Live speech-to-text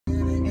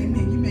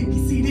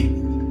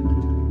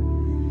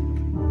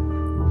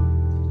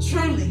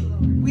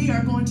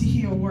are going to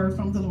hear a word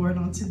from the Lord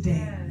on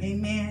today.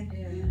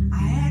 Amen.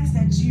 I ask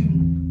that you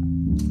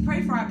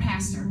pray for our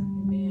pastor.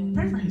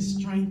 Pray for his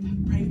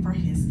strength. Pray for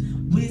his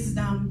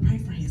wisdom. Pray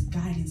for his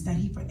guidance, that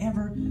he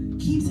forever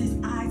keeps his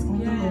eyes on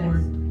the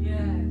Lord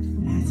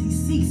as he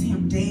seeks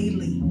him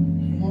daily,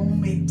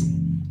 moment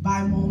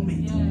by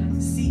moment.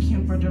 Seek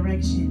him for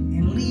direction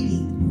and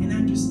leading and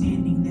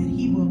understanding, that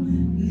he will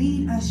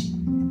lead us,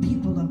 the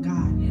people of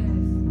God.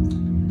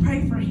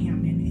 Pray for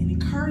him and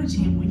encourage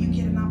him when you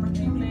get an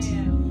opportunity.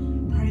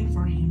 Pray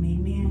for him,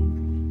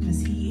 amen,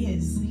 because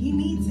he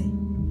needs it.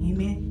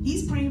 Amen.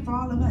 He's praying for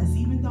all of us,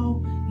 even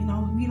though,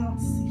 we don't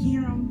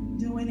hear him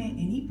doing it, and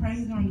he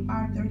prays during the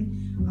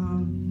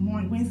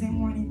 5:30 Wednesday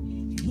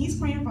morning. He's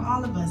praying for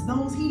all of us,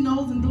 those he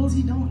knows and those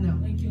he don't know.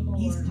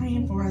 He's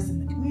praying for us in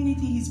the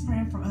community. He's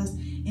praying for us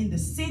in the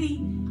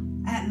city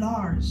at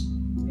large.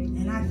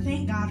 And I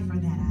thank God for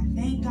that. I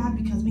thank God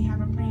because we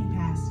have a praying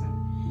pastor,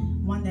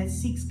 one that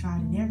seeks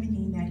God in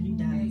everything that he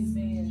does.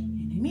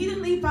 And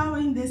immediately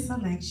following this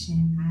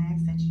selection, I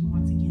ask that you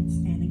once again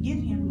stand and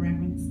give him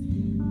reverence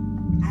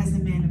as a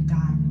man of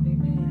God,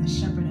 a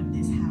shepherd of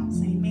this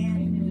house.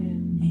 Amen.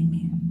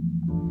 Amen.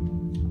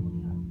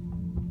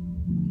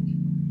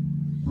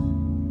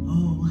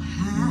 Oh,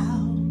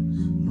 how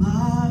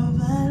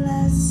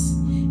marvelous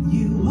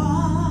you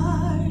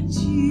are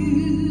to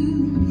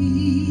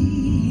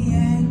me,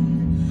 and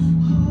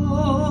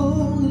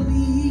holy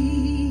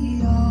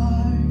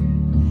are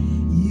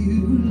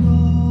you,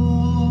 Lord.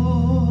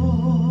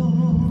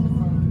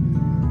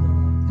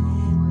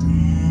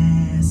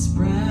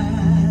 Desperately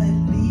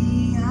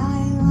I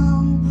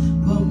long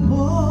for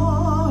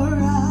more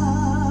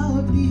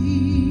of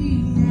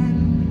thee,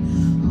 and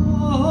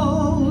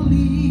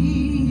holy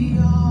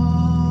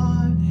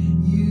are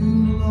you,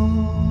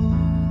 Lord.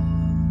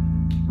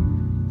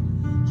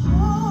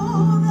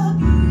 Oh, the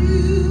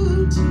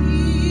beauty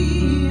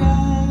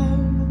of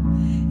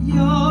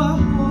your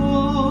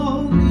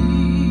holiness,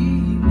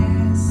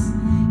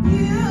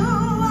 you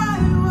I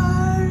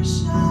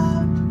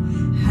worship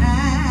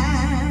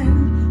and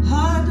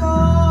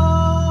adore.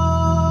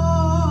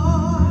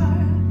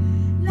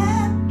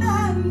 Let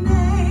the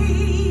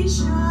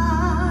nations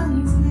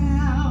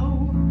now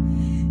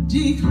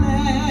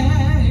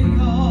declare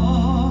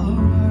your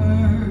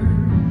word.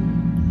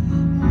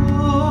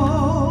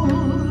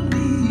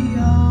 Holy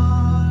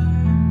are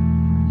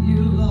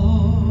you,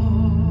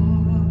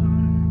 Lord.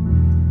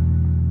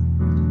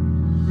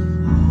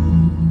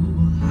 Oh,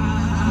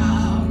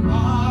 how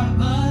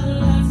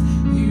marvelous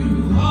you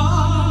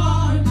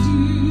are to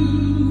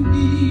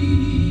me,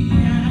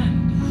 and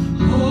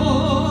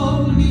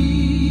holy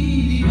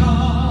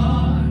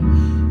are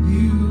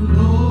you,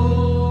 Lord.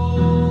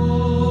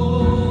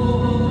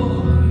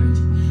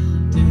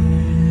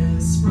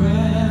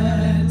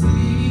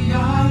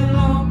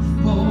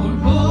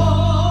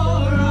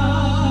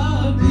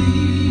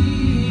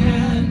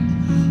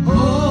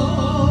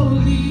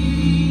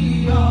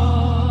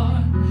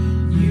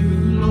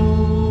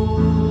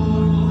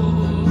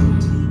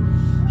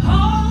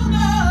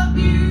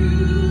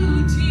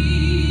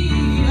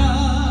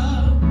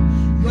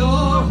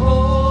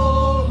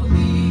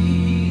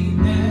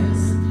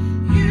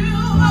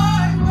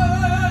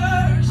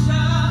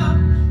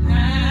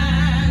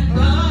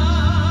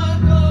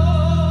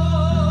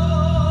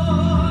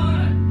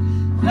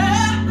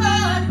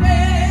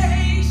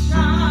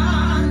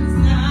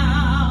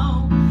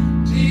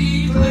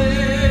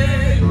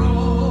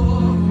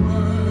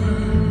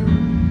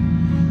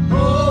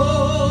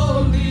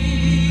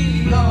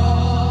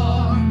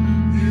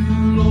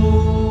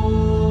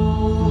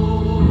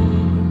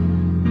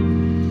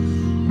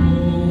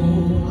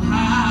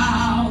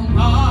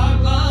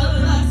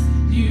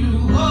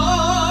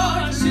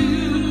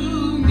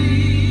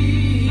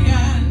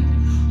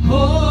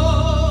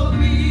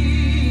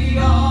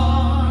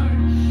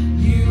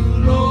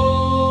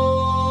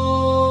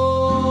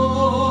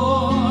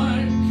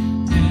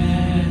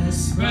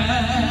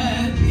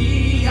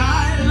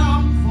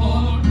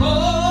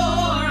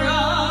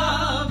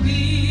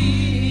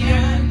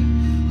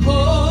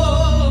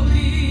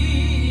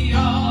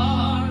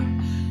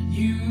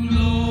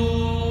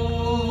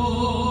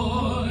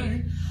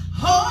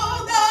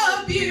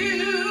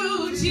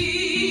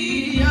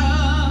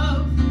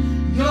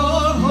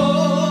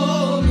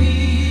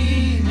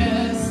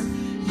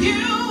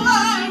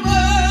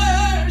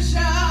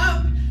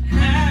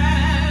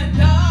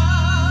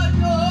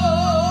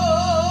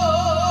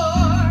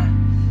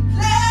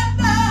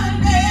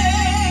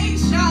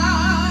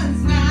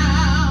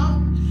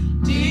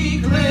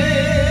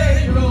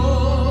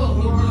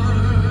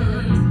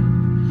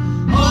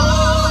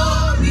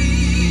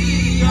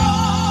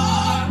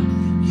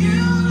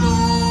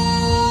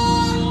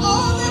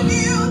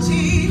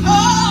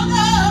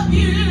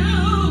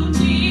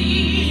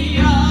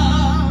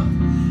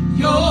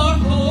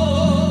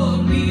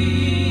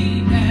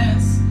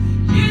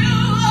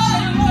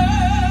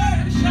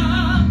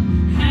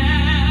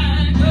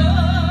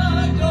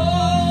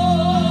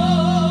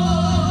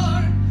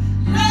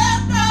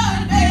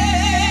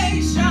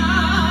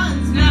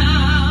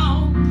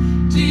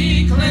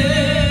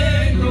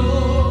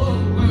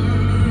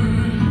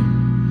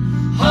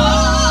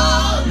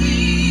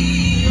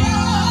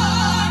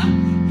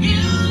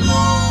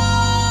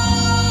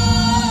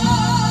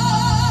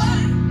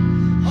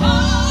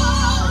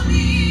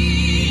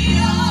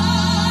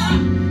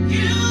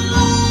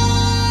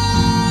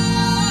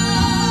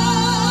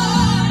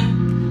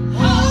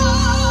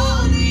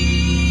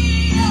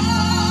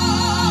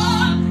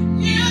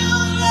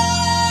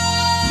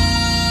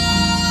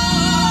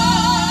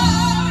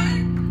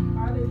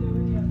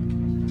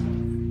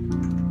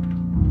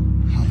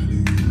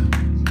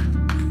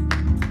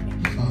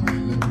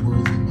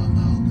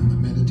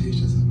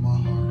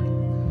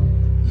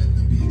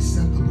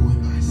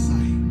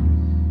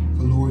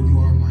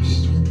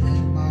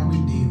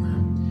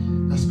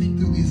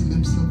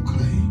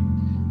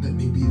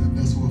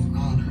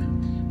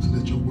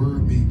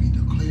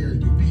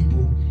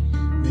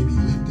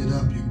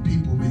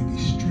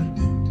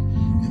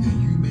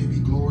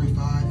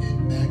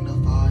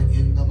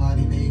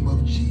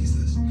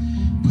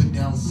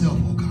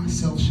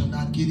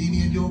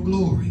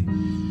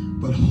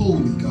 but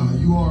holy God.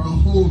 You are a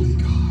holy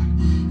God.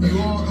 You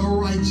are a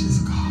righteous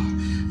God.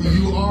 And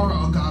you are,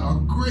 oh God, a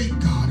great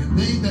God. And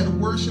they that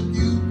worship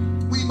you,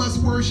 we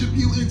must worship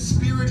you in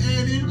spirit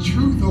and in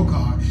truth, oh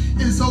God.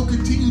 And so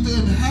continue to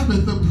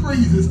inhabit the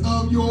praises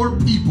of your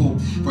people.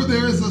 For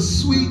there is a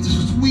sweet,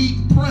 sweet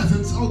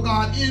presence, oh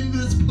God, in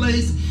this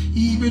place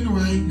even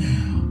right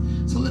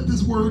now. So let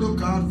this word of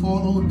God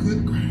fall on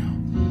good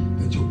ground,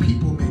 that your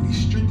people may be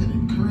strengthened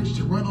and encouraged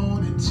to run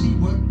on and see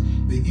what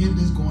the end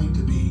is going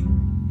to be.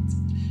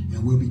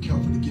 And we'll be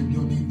careful to give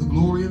your name the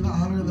glory and the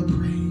honor and the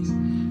praise.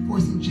 For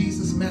it's in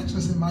Jesus'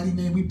 matchless and mighty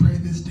name we pray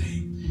this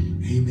day.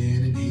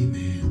 Amen and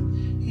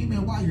amen.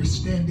 Amen. While you're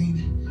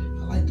standing,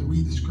 I like to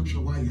read the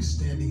scripture while you're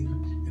standing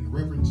in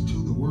reverence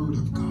to the word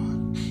of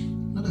God.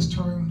 Let us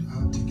turn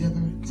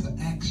together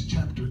to Acts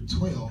chapter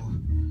 12,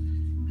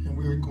 and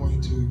we're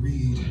going to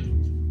read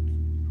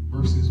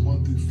verses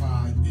 1 through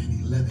 5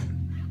 and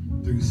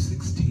 11 through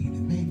 16.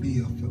 It may be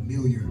a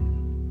familiar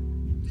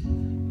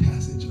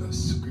passage of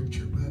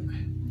scripture, but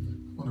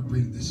I want to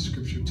bring this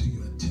scripture to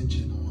your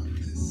attention on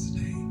this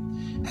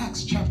day.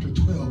 Acts chapter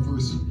 12,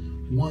 verse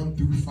 1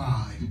 through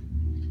 5,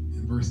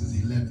 and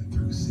verses 11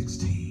 through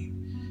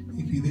 16.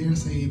 If you're there,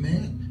 say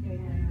amen.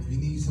 Amen. If you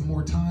need some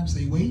more time,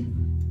 say wait.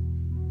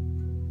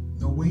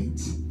 No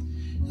wait.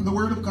 And the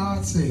word of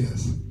God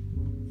says,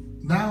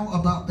 now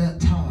about that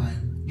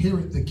time,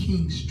 Herod the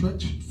king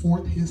stretched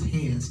forth his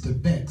hands to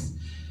vex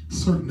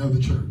certain of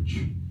the church.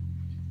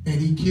 And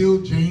he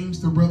killed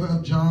James, the brother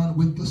of John,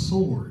 with the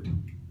sword.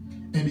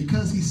 And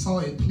because he saw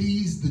it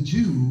pleased the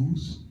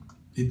Jews,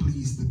 it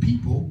pleased the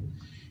people,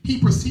 he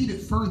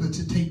proceeded further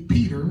to take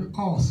Peter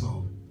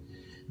also.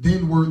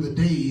 Then were the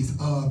days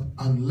of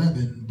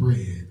unleavened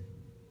bread.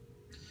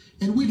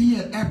 And when he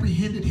had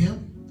apprehended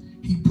him,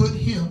 he put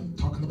him,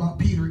 talking about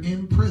Peter,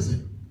 in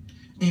prison,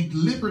 and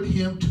delivered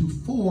him to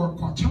 4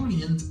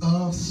 quaternions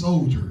of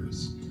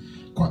soldiers.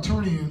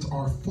 Quaternions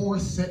are 4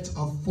 sets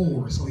of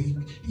 4. So he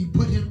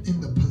put him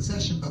in the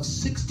possession of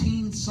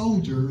 16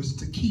 soldiers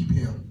to keep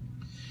him,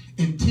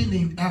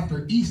 intending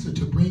after Easter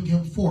to bring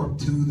him forth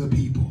to the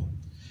people.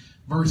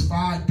 Verse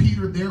 5,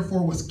 Peter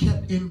therefore was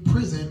kept in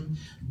prison,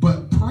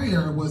 but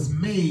prayer was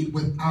made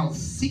without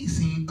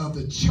ceasing of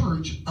the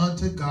church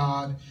unto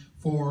God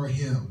for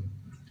him.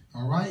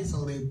 All right,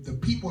 so the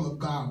people of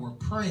God were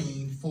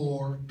praying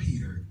for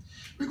Peter.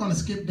 We're going to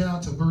skip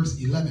down to verse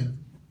 11.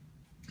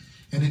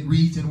 And it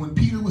reads, and when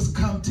Peter was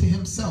come to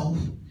himself,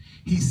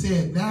 he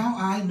said, now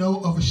I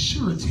know of a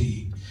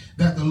surety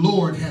that the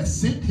Lord hath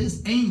sent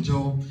his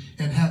angel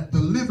and hath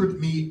delivered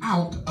me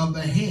out of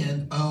the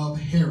hand of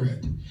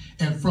Herod,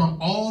 and from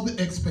all the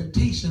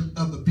expectation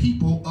of the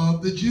people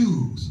of the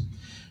Jews.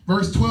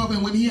 Verse 12,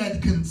 and when he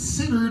had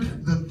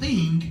considered the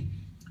thing,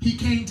 he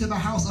came to the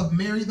house of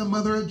Mary, the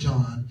mother of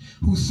John,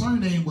 whose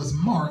surname was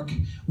Mark,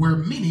 where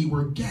many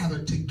were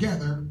gathered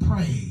together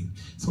praying.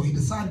 So he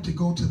decided to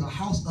go to the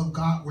house of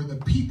God where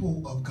the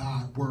people of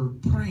God were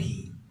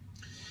praying.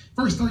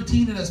 Verse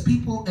 13, and as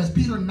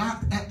Peter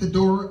knocked at the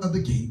door of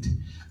the gate,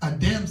 a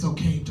damsel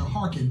came to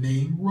hearken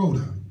named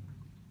Rhoda.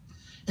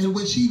 And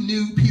when she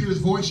knew Peter's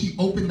voice, she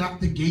opened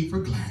not the gate for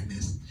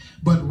gladness,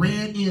 but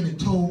ran in and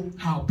told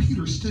how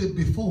Peter stood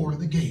before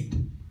the gate.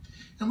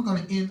 And we're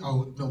going to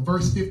end,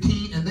 verse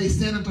 15, and they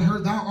said unto her,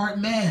 thou art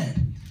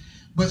mad.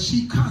 But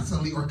she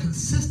constantly or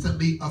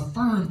consistently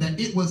affirmed that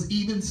it was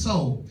even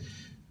so.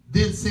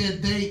 Then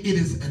said they, it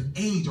is an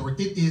angel, or it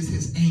is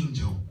his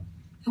angel.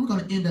 And we're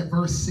going to end at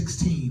verse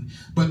 16.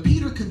 But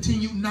Peter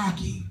continued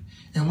knocking,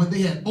 and when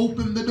they had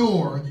opened the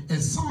door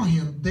and saw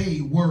him,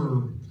 they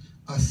were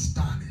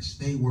astonished.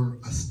 They were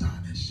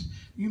astonished.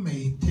 You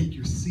may take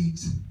your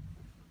seats.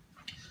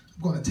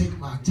 I'm going to take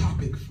my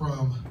topic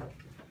from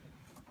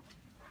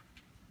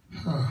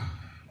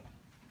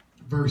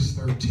verse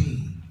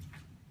 13.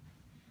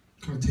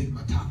 I'm going to take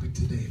my topic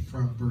today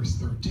from verse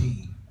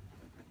 13.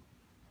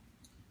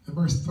 And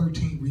verse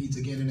 13 reads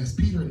again, and as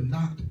Peter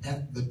knocked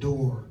at the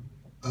door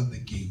of the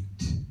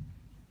gate,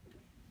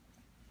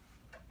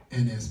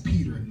 and as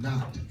Peter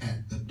knocked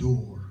at the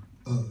door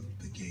of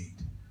the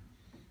gate.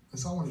 And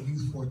so I want to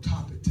use for a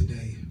topic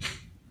today,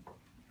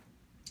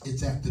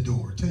 it's at the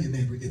door. Tell your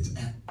neighbor, it's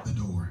at the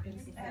door.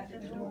 It's at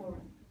the door.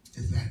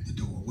 It's at the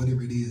door.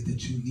 Whatever it is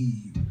that you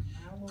need,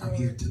 I'm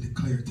here to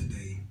declare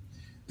today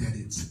that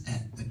it's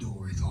at the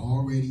door. It's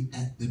already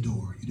at the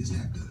door. You just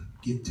have to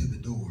get to the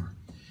door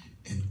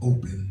and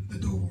open the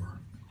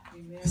door.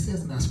 Amen. It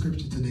says in our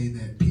scripture today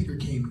that Peter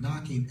came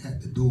knocking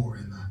at the door,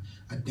 and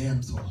a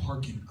damsel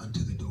hearkened unto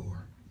the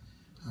door.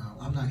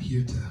 I'm not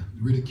here to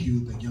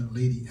ridicule the young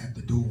lady at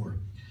the door,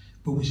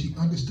 but when she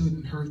understood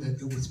and heard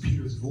that it was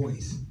Peter's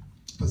voice,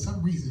 for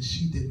some reason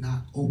she did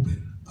not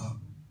open up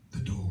the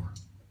door.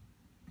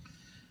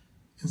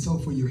 And so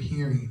for your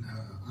hearing,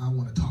 I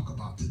want to talk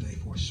about today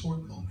for a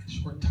short moment,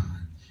 short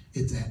time.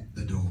 It's at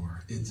the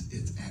door. It's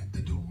at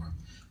the door.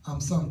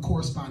 Some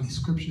corresponding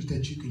scriptures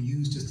that you can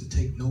use just to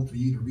take note for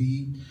you to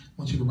read. I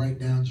want you to write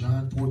down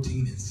John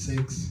 14 and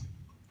 6.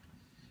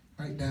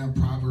 Write down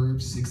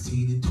Proverbs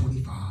 16 and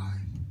 25.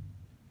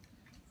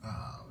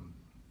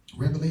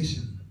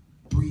 Revelation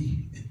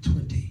 3 and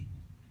 20.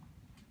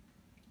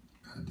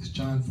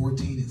 John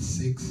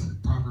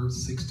 14:6,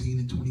 Proverbs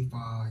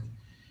 16:25,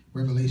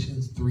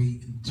 Revelations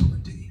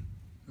 3:20.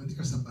 And there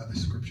are some other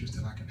scriptures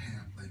that I can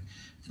have, but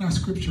in our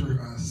scripture,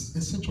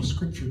 essential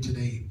scripture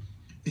today,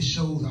 it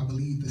shows, I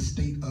believe, the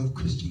state of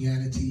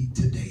Christianity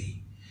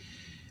today.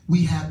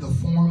 We have the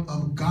form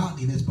of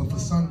godliness, but for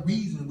some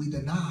reason we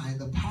deny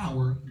the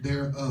power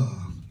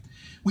thereof.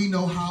 We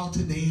know how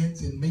to dance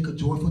and make a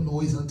joyful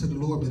noise unto the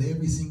Lord, but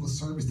every single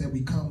service that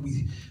we come,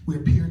 we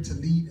appear to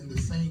lead in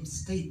the same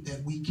state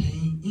that we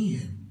came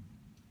in.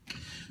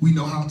 We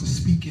know how to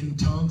speak in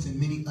tongues and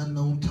many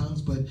unknown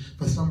tongues, but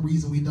for some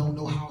reason we don't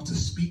know how to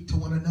speak to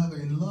one another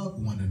and love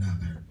one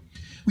another.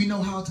 We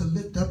know how to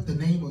lift up the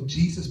name of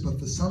Jesus, but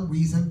for some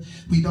reason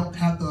we don't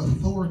have the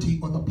authority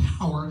or the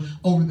power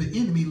over the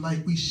enemy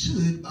like we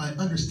should,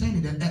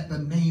 understanding that at the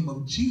name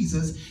of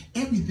Jesus,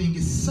 everything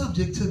is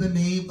subject to the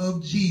name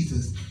of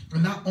Jesus.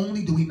 And not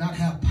only do we not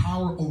have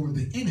power over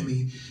the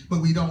enemy,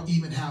 but we don't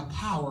even have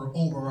power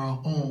over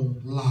our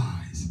own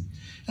lives.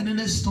 And in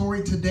this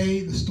story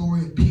today, the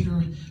story of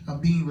Peter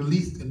being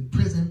released in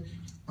prison,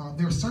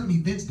 there are certain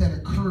events that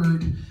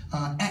occurred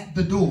at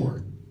the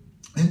door.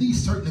 And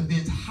these certain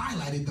events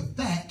highlighted the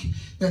fact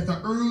that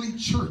the early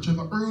church or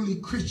the early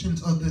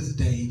Christians of this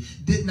day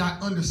did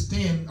not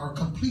understand or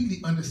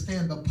completely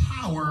understand the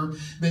power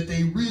that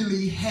they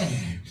really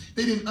had.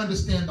 They didn't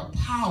understand the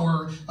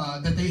power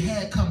that they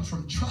had comes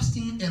from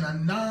trusting in a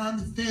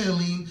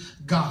non-failing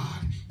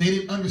God. They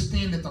didn't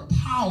understand that the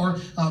power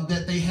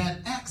that they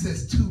had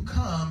access to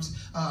comes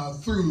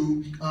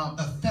through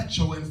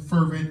effectual and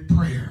fervent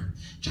prayer.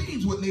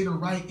 James would later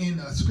write in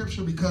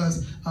scripture,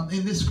 because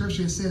in this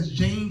scripture it says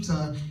James,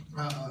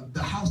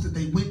 the house that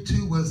they went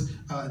to was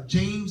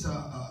James,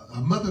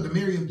 a mother to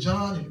Mary of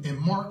John and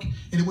Mark,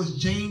 and it was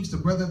James, the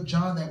brother of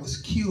John, that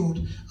was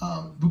killed.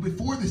 But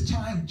before this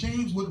time,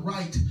 James would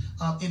write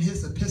in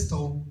his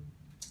epistle,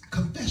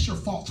 confess your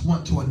faults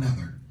one to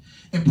another,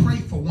 and pray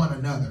for one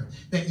another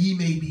that ye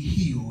may be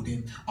healed.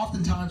 And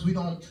oftentimes we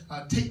don't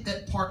take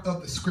that part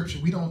of the scripture.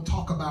 We don't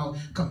talk about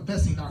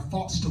confessing our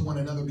faults to one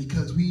another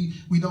because we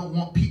don't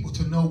want people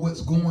to know what's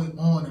going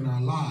on in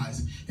our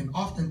lives. And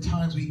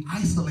oftentimes we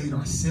isolate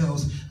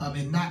ourselves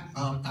and not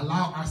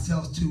allow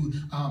ourselves to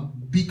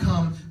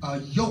become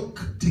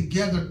yoked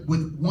together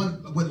with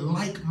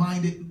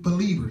like-minded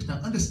believers. Now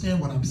understand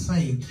what I'm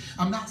saying.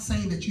 I'm not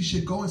saying that you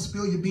should go and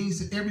spill your beans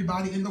to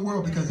everybody in the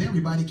world, because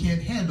everybody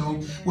can't handle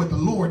what the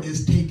Lord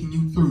is taking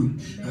you through.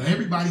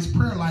 Everybody's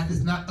prayer life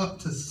is not up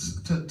to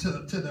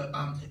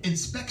the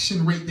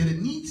inspection rate that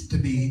it needs to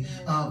be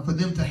for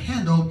them to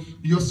handle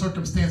your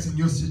circumstance and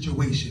your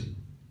situation.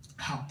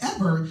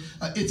 However,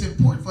 it's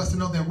important for us to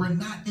know that we're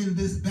not in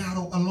this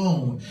battle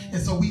alone.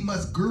 And so we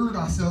must gird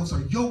ourselves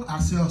or yoke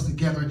ourselves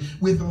together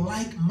with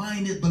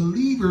like-minded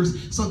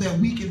believers so that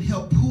we can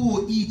help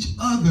pull each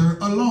other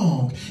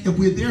along. If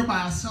we're there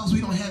by ourselves,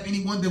 we don't have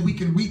anyone that we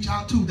can reach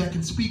out to that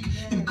can speak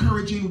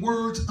encouraging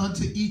words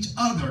unto each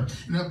other.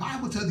 And the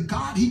Bible tells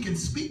God he can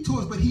speak to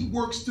us, but he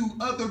works through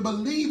other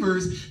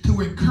believers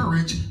to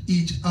encourage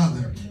each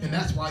other. And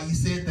that's why he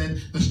said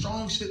that the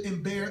strong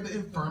should bear the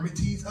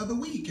infirmities of the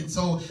weak. And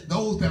so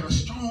those that are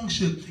strong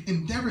should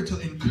endeavor to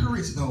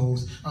encourage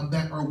those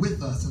that are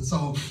with us. And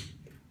so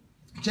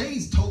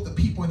James told the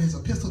people in his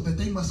epistle that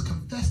they must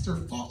confess their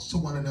faults to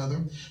one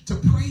another, to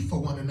pray for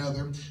one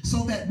another,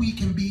 so that we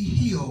can be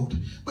healed.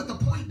 But the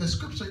point, the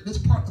scripture, this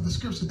part of the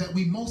scripture that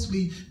we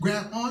mostly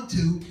grab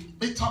onto,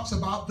 it talks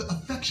about the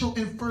effectual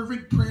and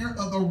fervent prayer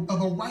of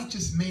a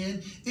righteous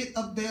man, it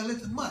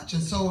availeth much.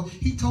 And so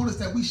he told us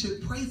that we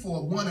should pray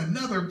for one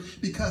another,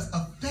 because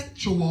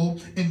effectual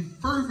and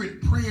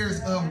fervent prayers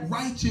of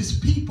righteous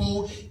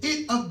people,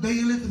 it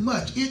availeth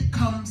much. It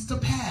comes to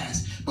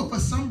pass. But for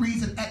some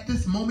reason, at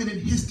this moment in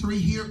history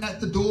here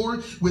at the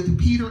door with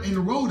Peter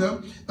and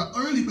Rhoda, the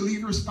early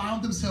believers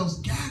found themselves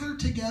gathered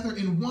together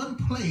in one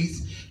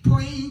place,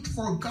 praying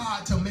for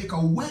God to make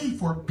a way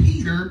for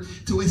Peter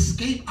to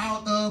escape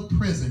out of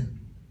prison.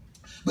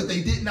 But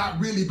they did not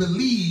really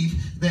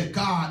believe that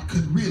God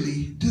could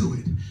really do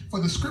it. For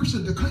the scripture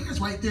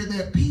declares right there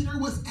that Peter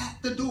was at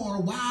the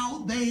door while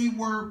they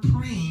were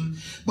praying.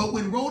 But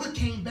when Rhoda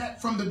came back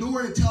from the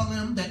door to tell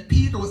them that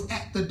Peter was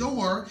at the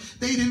door,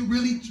 they didn't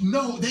really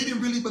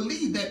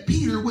believe that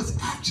Peter was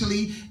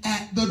actually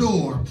at the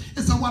door.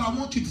 And so what I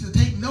want you to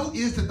take note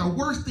is that the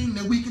worst thing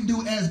that we can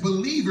do as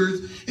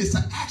believers is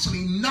to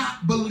actually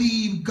not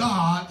believe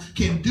God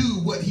can do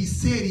what he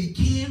said he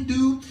can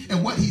do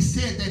and what he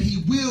said that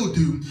he will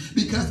do.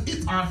 Because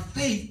it's our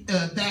faith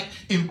that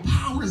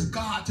empowers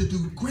God to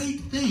do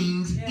great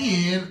things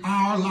in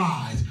our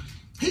lives.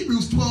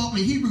 Hebrews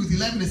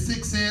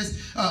 11:6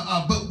 says,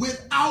 but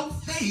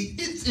without faith,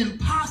 it's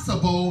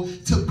impossible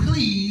to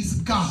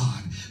please God.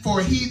 For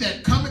he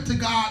that cometh to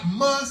God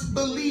must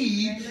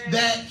believe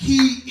that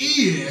he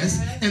is,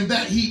 and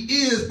that he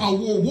is a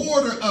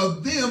rewarder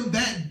of them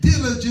that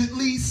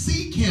diligently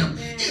seek him.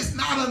 It's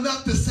not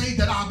enough to say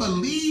that I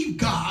believe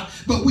God,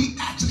 but we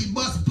actually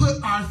must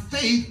put our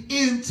faith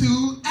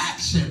into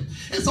action.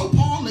 And so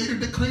Paul later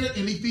declared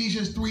in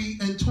Ephesians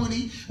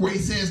 3:20, where he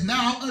says,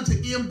 now unto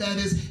him that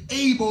is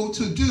able able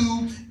to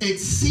do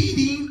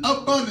exceeding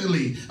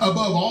abundantly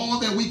above all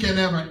that we can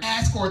ever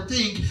ask or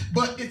think,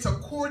 but it's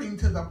according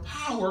to the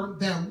power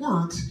that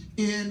works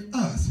in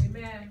us.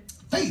 Amen.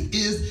 Faith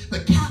is the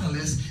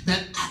catalyst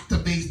that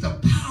activates the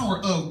power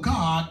of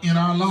God in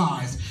our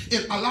lives.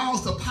 It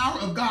allows the power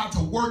of God to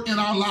work in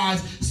our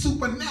lives,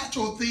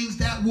 supernatural things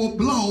that will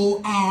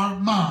blow our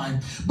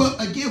mind.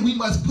 But again, we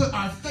must put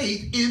our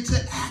faith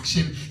into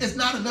action. It's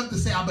not enough to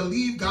say, I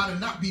believe God,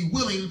 and not be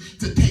willing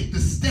to take the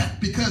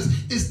step, because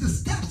it's the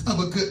steps of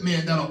a good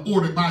man that are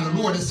ordered by the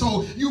Lord. And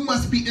so you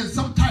must be in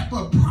some type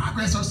of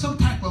progress or some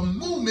type of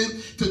movement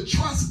to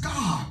trust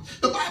God.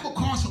 The Bible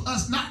calls for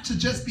us not to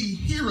just be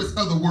hearers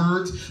of the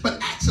words, but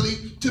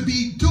actually to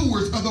be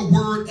doers of the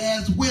word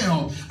as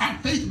well. Our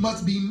faith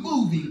must be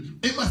moving.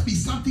 It must be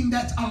something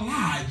that's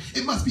alive.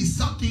 It must be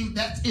something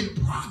that's in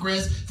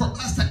progress for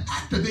us to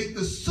activate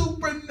the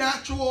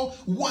supernatural,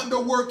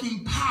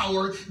 wonder-working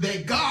power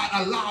that God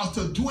allows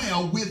to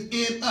dwell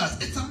within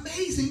us. It's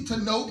amazing to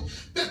note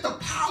that the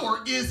power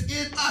is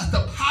in us.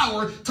 The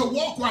power to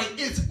walk right,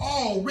 it's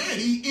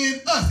already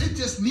in us. It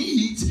just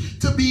needs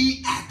to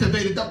be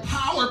activated. The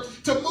power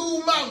to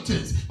move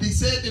mountains. He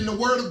said in the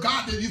word of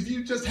God that if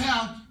you just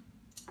have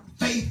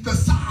faith the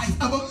size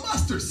of a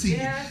mustard seed.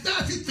 Yes. Now,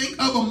 if you think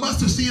of a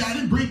mustard seed, I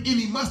didn't bring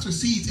any mustard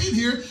seeds in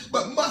here,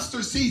 but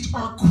mustard seeds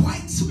are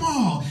quite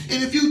small.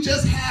 And if you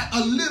just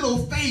have a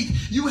little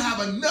faith, you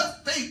have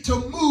enough faith to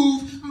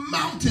move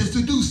mountains,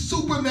 to do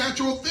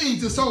supernatural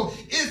things. And so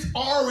it's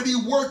already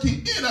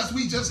working in us.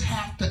 We just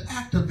have to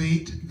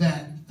activate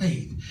that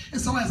faith. And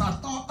so as I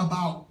thought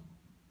about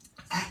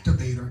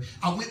activator,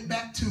 I went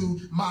back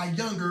to my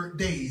younger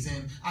days,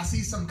 and I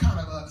see some kind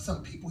of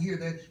some people here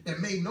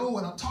that may know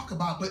what I'm talking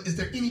about. But is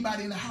there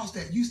anybody in the house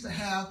that used to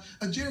have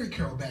a Jerry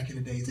curl back in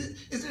the days?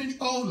 Is there any?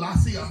 Oh, I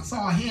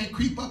saw a hand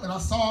creep up, and I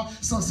saw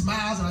some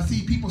smiles, and I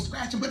see people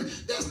scratching. But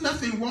there's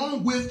nothing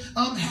wrong with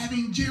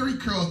having Jerry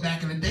curls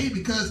back in the day,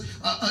 because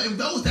in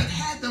those that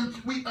had them,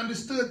 we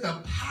understood the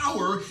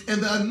power and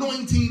the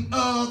anointing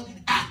of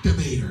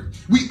activator.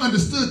 We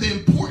understood the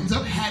importance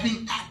of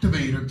having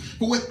activator.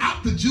 But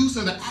without the juice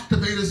of the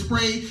activator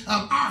spray,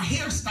 our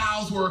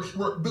hairstyles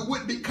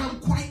would become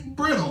quite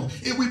brittle.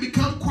 It would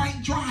become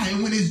quite dry.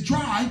 And when it's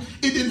dry,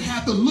 it didn't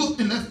have the look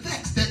and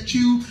effects that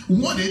you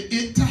wanted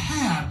it to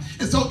have.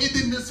 And so it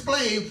didn't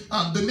display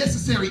the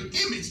necessary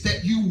image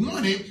that you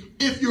wanted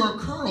if your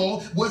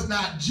curl was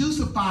not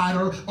juicified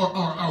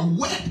or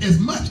wet as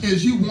much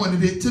as you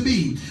wanted it to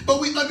be.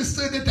 But we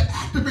understood that the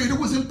activator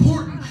was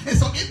important. And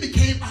so it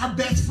became our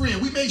best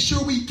friend. We made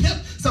sure we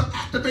kept some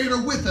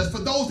activator with us. For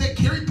those that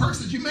carry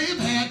purses, you may have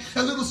had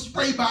a little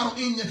spray bottle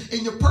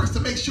in your purse to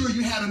make sure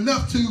you had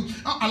enough to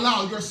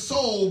allow your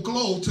soul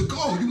glow to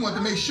glow. You wanted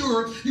to make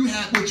sure you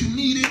had what you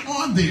needed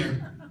on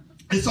there.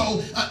 And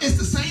so it's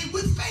the same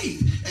with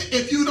faith.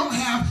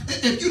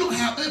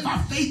 If our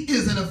faith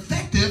isn't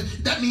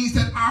effective, that means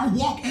that our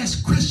walk as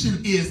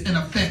Christian is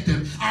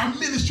ineffective. Our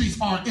ministries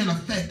are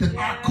ineffective.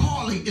 Our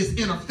calling is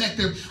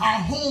ineffective. Our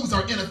homes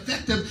are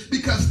ineffective,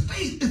 because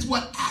faith is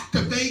what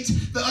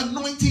activates the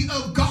anointing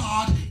of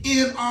God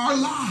in our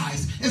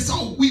lives. And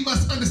so we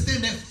must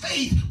understand that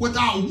faith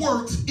without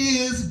works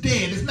is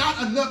dead. It's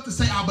not enough to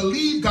say, I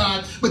believe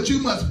God, but you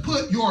must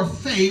put your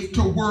faith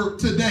to work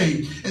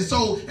today. And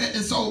so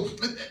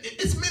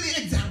it's many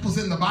examples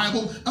in the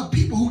Bible of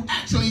people who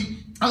actually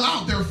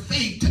allowed their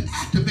faith to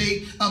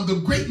activate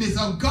the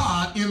greatness of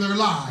God in their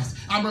lives.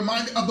 I'm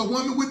reminded of the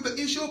woman with the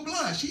issue of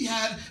blood. She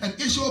had an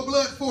issue of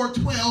blood for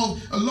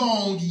 12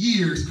 long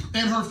years,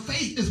 and her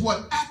faith is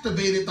what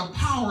activated the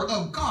power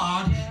of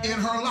God in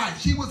her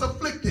life. She was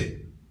afflicted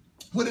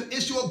with an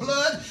issue of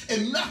blood,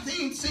 and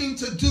nothing seemed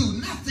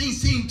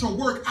to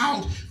work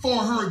out for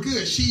her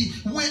good. She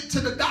went to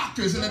the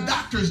doctors, and the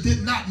doctors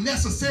did not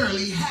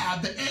necessarily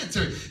have the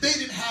answer. They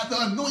didn't have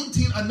the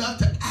anointing enough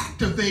to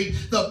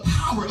activate the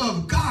power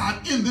of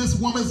God in this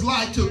woman's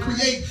life to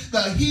create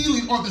the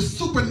healing or the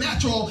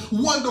supernatural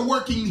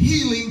wonder-working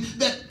healing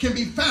that can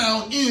be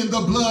found in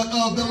the blood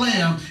of the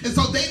Lamb. And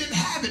so they didn't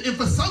have it, and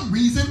for some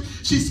reason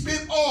she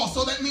spent all.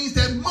 So that means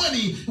that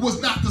money was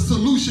not the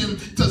solution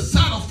to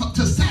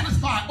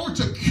satisfy or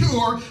to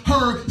cure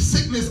her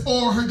sickness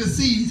or her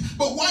disease.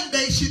 But one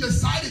day she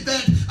decided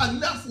that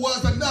enough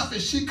was enough,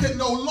 and she could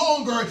no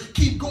longer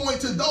keep going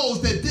to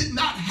those that did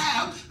not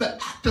have the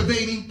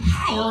activating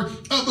power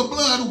of the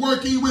blood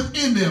working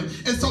within them.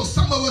 And so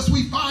some of us,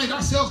 we find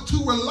ourselves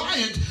too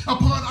reliant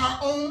upon our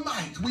own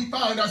might. We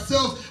find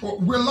ourselves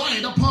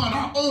reliant upon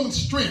our own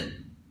strength.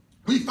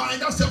 We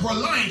find ourselves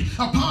reliant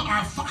upon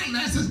our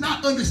finances,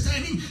 not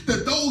understanding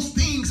that those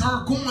things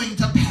are going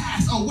to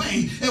pass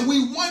away. And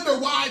we wonder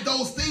why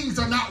those things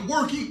are not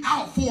working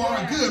out for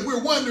our good.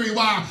 We're wondering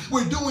why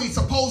we're doing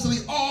supposedly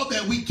all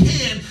that we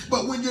can,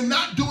 but when you're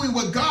not doing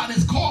what God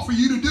has called for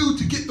you to do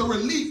to get the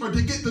relief or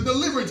to get the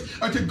deliverance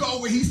or to go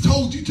where he's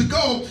told you to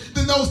go,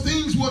 then those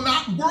things will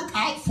not work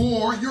out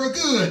for your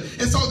good.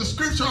 And so the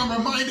scripture I'm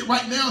reminded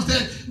right now is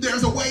that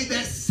there's a way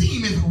that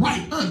seemeth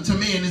right unto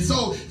man. And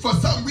so for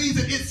some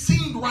reason it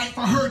seemed right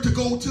for her to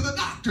go to the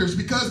doctors,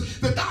 because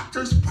the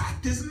doctors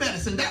practice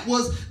medicine. medicine. That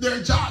was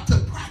their job, to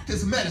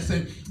practice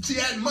medicine. She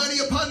had money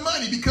upon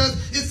money because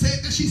it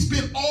said that she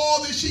spent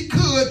all that she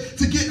could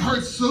to get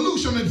her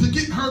solution and to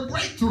get her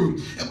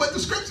breakthrough. But the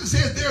scripture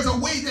says there's a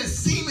way that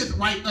seemeth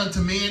right unto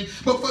man,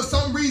 but for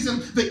some reason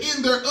the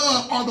end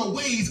thereof are the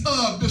ways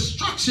of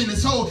destruction. And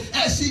so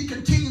as she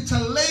continued to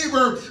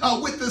labor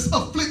with this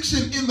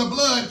affliction in the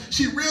blood,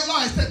 she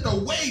realized that the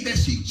way that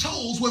she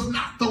chose was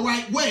not the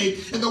right way,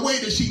 and the way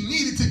that she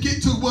needed to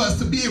get to was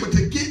to be able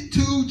to get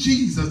to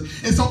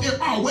Jesus. And so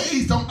if our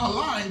ways don't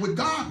align with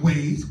God's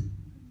ways,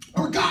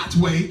 or God's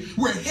way,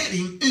 we're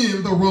heading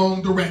in the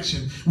wrong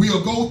direction.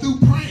 We'll go through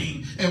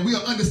praying and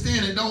we'll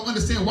understand and don't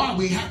understand why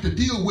we have to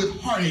deal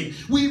with heartache.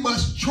 We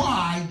must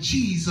try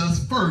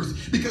Jesus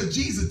first, because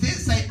Jesus did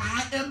say,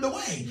 I am the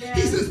way. Yes.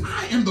 He says,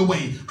 I am the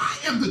way, I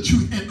am the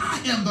truth, and I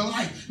am the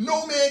light.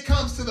 No man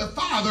comes to the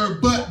Father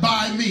but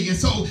by me. And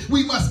so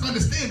we must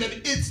understand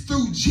that it's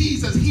through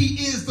Jesus.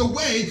 He is the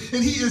way,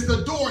 and he is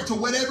the door to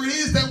whatever it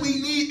is that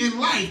we need in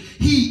life.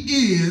 He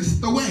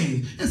is the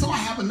way. And so I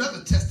have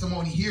another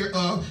testimony here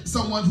of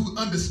someone who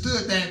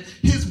understood that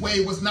his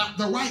way was not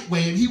the right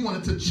way, and he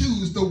wanted to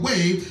choose the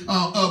way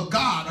of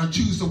God, or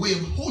choose the way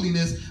of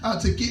holiness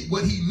to get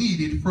what he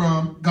needed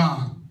from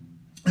God.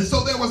 And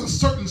so there was a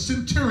certain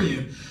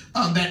centurion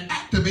that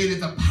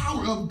activated the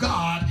power of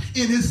God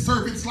in his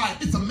servant's life.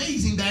 It's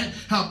amazing that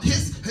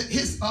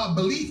his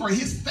belief or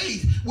his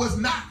faith was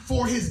not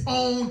for his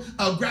own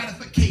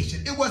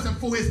gratification. It wasn't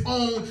for his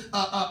own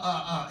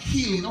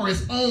healing or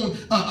his own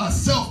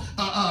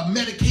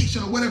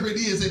self-medication or whatever it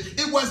is.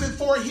 It wasn't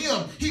for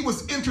him. He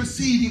was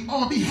interceding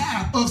on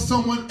behalf of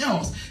someone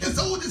else. And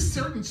so this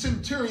certain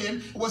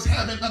centurion was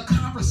having a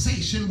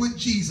conversation with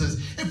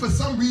Jesus. And for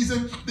some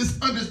reason,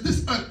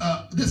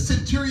 this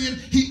centurion,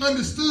 he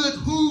understood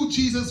who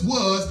Jesus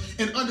was,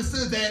 and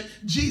understood that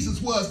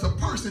Jesus was the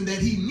person that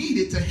he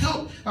needed to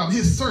help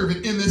his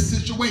servant in this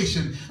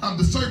situation.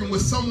 The servant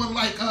was someone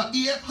like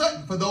E.F.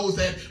 Hutton. For those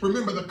that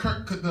remember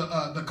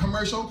the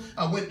commercial,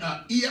 when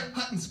E.F.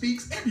 Hutton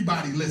speaks,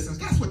 everybody listens.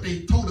 That's what they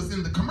told us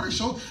in the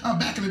commercial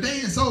back in the day.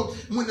 And so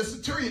when the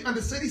centurion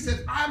understood, he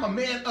said, I'm a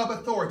man of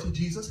authority,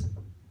 Jesus.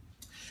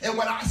 And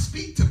when I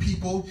speak to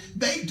people,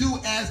 they do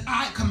as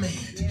I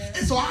command. Yes.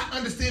 And so I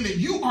understand that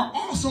you are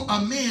also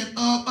a man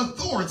of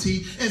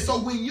authority. And so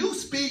when you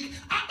speak,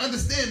 I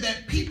understand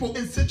that people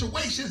in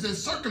situations and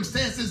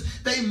circumstances,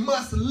 they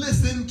must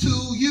listen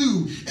to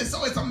you. And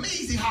so it's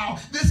amazing how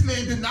this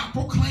man did not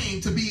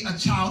proclaim to be a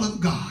child of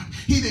God.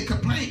 He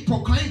didn't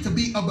proclaim to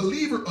be a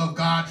believer of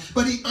God,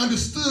 but he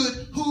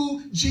understood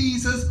who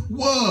Jesus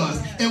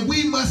was. Yes. And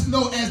we must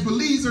know as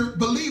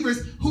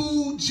believers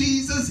who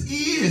Jesus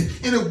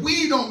is. And if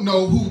we don't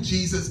know who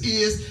Jesus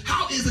is,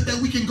 how is it that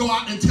we can go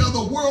out and tell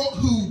the world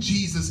who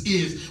Jesus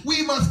is?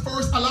 We must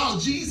first allow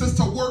Jesus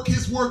to work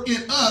his work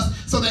in us,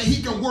 so that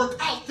he can work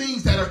out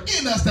things that are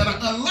in us that are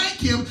unlike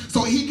him,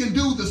 so he can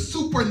do the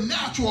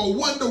supernatural,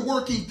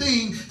 wonder-working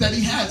thing that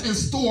he has in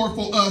store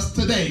for us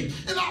today.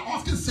 And I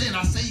often say, and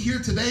I say here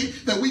today,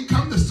 that we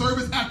come to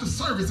service after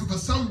service, and for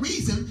some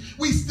reason,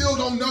 we still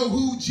don't know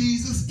who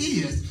Jesus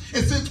is.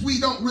 And since we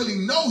don't really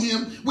know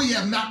him, we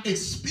have not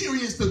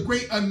experienced the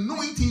great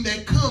anointing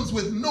that comes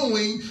with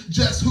knowing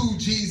just who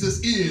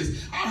Jesus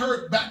is. I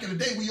heard back in the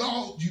day, we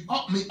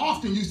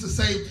often used to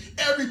say,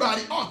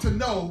 everybody ought to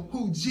know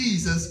who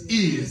Jesus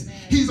is.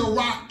 Amen. He's a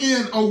rock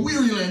in a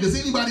weary land. Does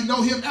anybody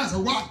know him as a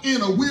rock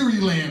in a weary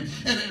land?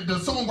 And the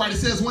songwriter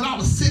says, when I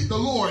was sick, the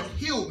Lord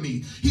healed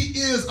me. He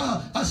is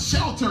a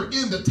shelter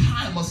in the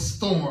time of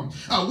storm.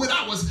 When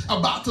I was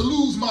about to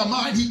lose my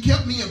mind, he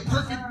kept me in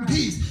perfect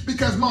peace,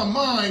 because my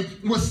mind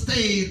was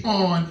stayed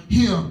on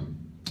him.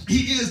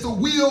 He is the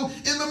wheel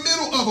in the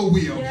middle of a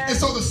wheel. Yes. And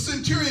so the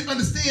centurion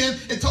understood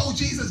and told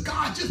Jesus,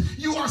 God,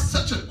 you are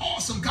such an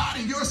awesome God,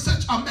 and you're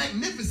such a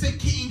magnificent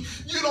king.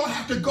 You don't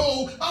have to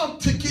go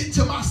to get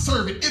to my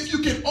servant. If you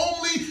can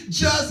only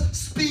just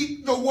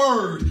speak the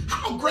word.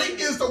 How great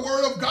is the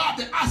word of God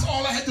that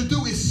all I had to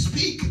do is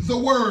speak the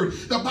word.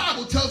 The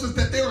Bible tells us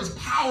that there is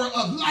power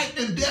of life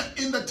and death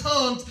in the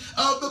tongues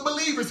of the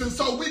believers. And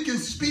so we can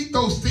speak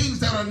those things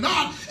that are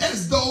not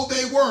as though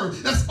they were.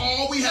 That's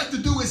all we have to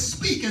do is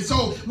speak. And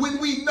so when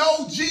we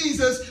know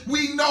Jesus,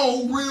 we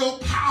know real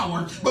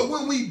power. But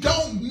when we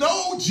don't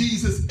know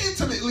Jesus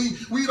intimately,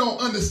 we don't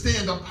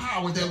understand the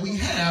power that we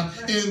have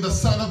in the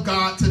Son of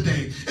God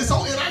today. And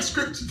so in our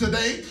scripture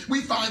today,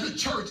 we find the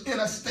church in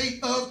a state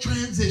of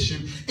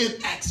transition. In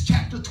Acts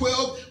chapter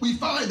 12, we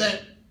find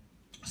that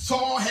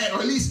Saul had, or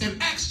at least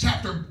in Acts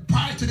chapter,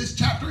 prior to this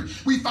chapter,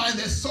 we find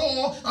that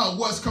Saul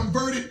was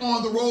converted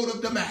on the road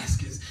of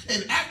Damascus.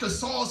 And after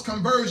Saul's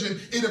conversion,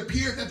 it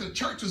appeared that the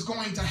church was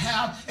going to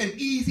have an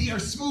easy or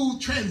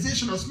smooth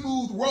transition or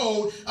smooth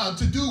road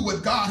to do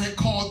what God had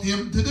called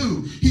him to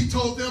do. He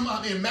told them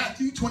in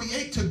Matthew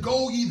 28 to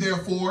go ye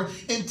therefore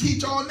and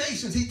teach all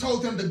nations. He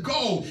told them to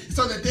go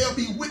so that there'll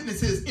be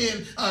witnesses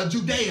in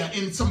Judea,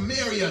 in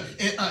Samaria,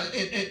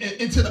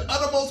 and to the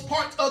uttermost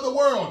parts of the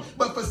world.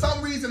 But for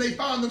some reason, they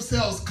found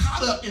themselves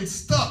caught up and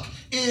stuck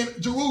in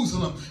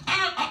Jerusalem.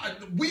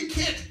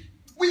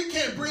 We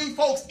can't bring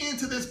folks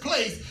into this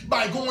place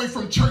by going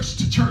from church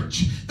to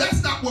church.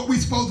 That's not what we're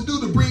supposed to do,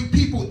 to bring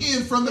people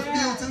in from the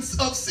fields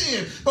of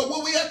sin. But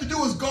what we have to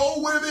do is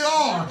go where they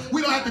are.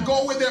 We don't have to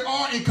go where they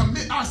are and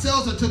commit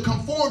ourselves or to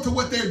conform to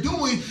what they're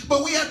doing,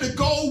 but we have to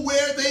go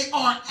where they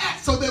are at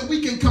so that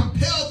we can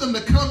compel them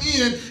to come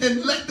in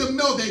and let them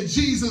know that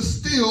Jesus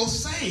still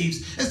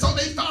saves. And so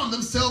they found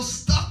themselves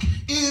stuck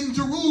in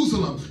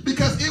Jerusalem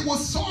because it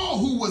was Saul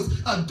who was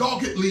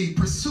doggedly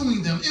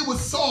pursuing them. It was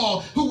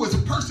Saul who was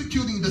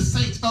persecuting the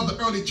saints of the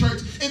early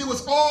church, and it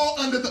was all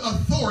under the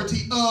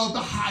authority of the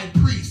high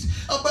priest.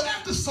 But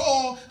after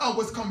Saul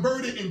was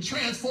converted and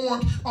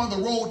transformed on the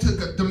road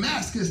to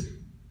Damascus,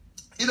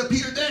 it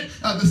appeared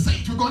that the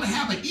saints were going to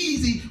have an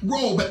easy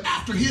road. But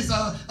after his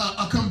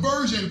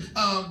conversion,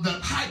 the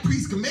high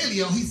priest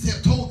Gamaliel, he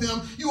told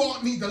them, you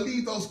all need to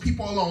leave those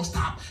people alone.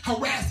 Stop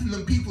harassing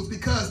them peoples,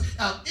 because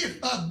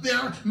if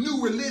their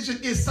new religion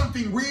is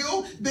something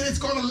real, then it's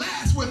going to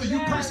last whether you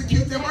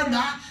persecute them or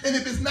not. And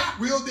if it's not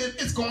real, then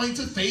it's going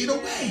to fade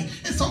away.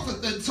 And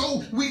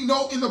so we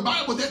know in the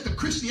Bible that the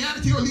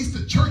Christianity, or at least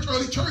the church,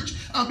 early church,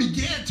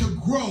 began to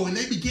grow, and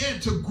they began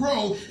to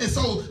grow. And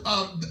so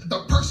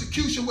the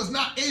persecution was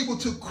not able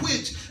to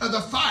quench the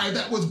fire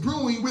that was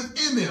brewing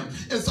within them.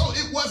 And so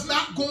it was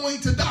not going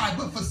to die.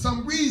 But for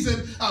some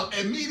reason,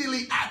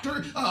 immediately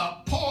after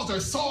Paul's or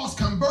Saul's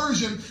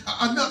conversion,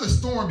 another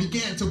storm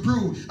began to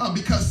brew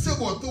because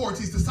civil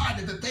authorities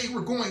decided that they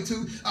were going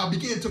to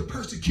begin to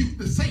persecute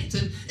the saints.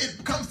 And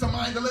it comes to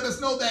mind to let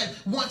us know that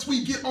once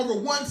we get over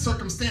one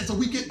circumstance, or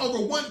we get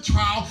over one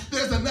trial,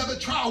 there's another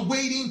trial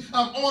waiting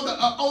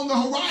on the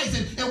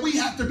horizon. And we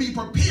have to be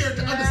prepared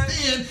to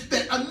understand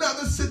that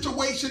another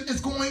situation is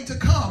going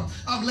to come.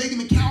 Lady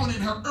McCown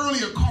in her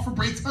earlier coffee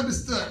breaks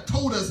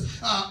told us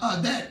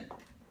that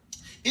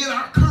in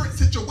our current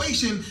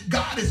situation,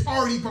 God is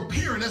already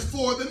preparing us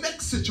for the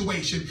next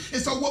situation.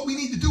 And so what we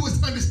need to do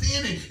is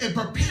understand and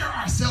prepare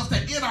ourselves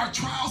that in our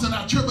trials and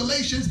our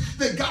tribulations,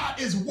 that God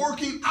is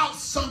working out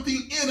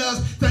something in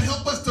us to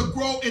help us to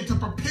grow and to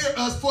prepare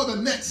us for the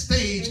next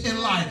stage in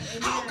life.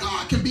 How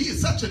God can be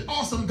such an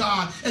awesome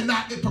God and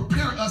not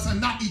prepare us and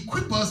not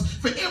equip us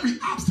for every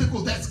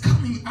obstacle that's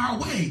coming our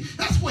way.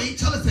 That's why he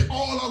tells us that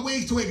all our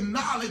ways to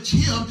acknowledge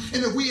him,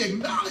 and if we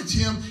acknowledge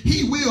him,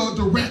 he will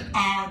direct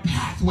our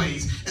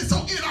pathways. And so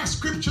in our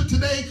scripture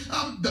today,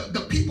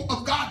 the people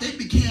of God, they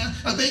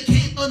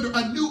came under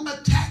a new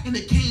attack, and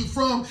it came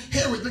from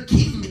Herod the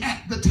king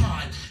at the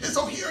time. And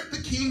so Herod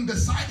the king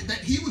decided that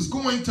he was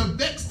going to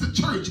vex the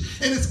church.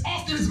 And it's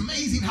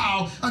amazing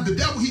how the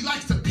devil, he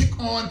likes to pick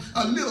on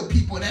little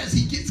people. And as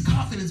he gets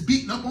confidence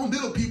beating up on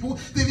little people,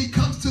 then he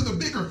comes to the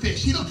bigger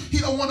fish. He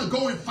don't want to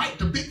go and fight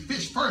the big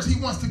fish first. He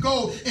wants to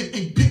go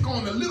and pick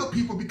on the little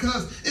people,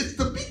 because it's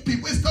the big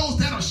people, it's those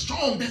that are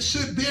strong that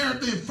should bear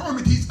the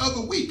infirmities of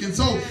the weak. And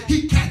so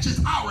he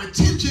catches our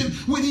attention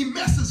when he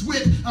messes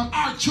with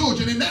our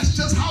children. And that's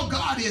just how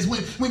God is.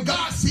 When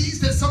God sees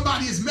that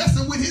somebody is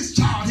messing with his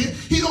child,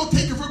 he don't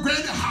take it for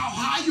granted how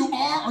high you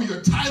are or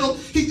your title.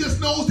 He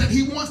just knows that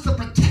he wants to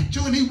protect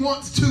you, and he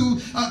wants to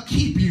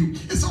keep you.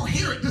 And so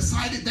Herod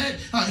decided that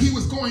he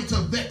was going to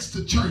vex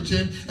the church,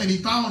 and he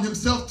found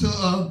himself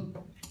to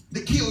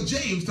kill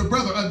James, the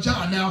brother of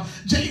John. Now,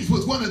 James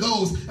was one of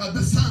those,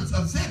 the sons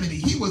of Zebedee.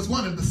 He was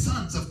one of the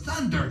sons of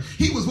thunder.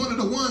 He was one of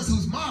the ones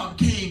whose mom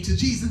came to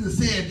Jesus and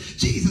said,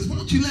 Jesus,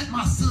 won't you let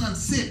my son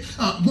sit,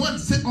 one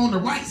sit on the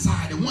right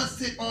side and one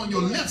sit on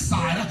your left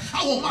side?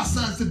 I want my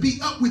sons to be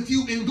up with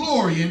you in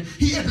glory. And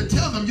he had to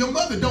tell them, your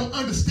mother don't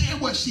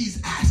understand what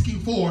she's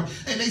asking for.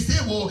 And they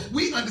said, well,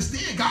 we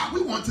understand, God.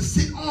 We want to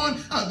sit on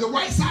the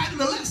right side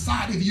and the left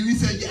side of you. He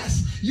said,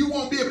 yes, you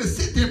won't be able to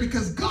sit there,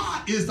 because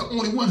God is the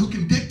only one who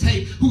can dictate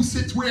who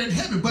sits where in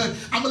heaven. But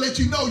I'm going to let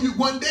you know,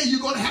 one day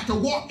you're going to have to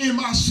walk in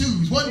my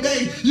shoes. One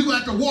day you're going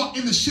to have to walk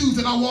in the shoes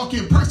that I walk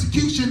in.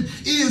 Persecution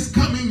is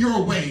coming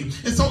your way.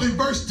 And so in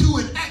verse 2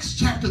 in Acts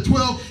chapter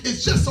 12, it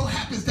just so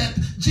happens that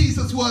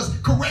Jesus was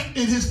correct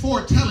in his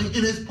foretelling,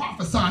 in his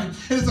prophesying.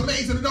 And it's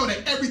amazing to know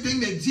that everything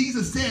that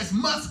Jesus says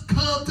must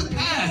come to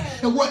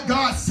pass. And what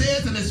God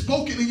says and is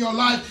spoken in your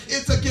life,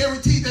 it's a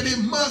guarantee that it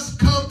must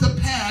come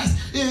to pass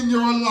in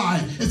your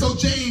life. And so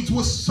James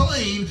was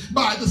slain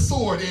by the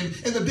sword. And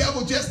the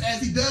devil, just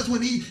as he does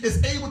when he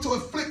is able to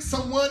afflict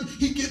someone,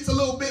 he gets a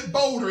little bit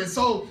bolder. And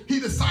so he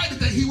decided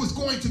that he was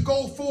going to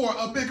go for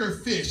a bigger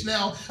fish.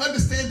 Now,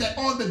 understand that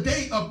on the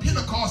day of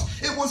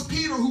Pentecost, it was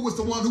Peter who was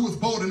the one who was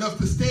bold enough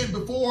to stand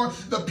before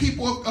the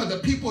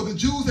people, the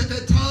Jews at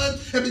that time,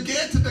 and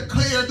began to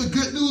declare the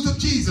good news of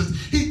Jesus.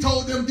 He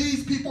told them,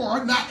 these people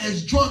are not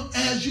as drunk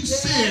as you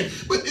said,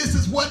 but this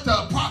is what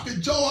the prophet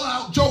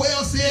Joel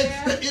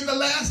said, that in the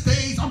last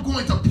days I'm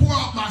going to pour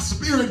out my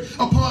spirit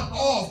upon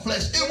all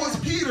flesh. It was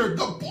Peter,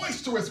 the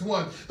boisterous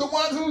one, the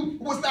one who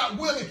was not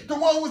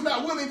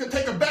willing to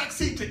take a back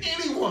seat to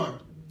anyone,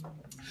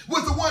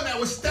 was the one that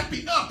was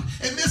stepping up.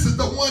 And this is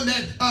the one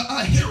that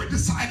Herod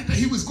decided that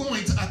he was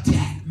going to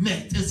attack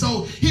next. And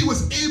so he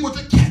was able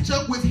to catch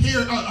up with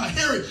Herod.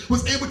 Herod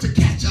was able to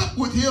catch up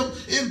with him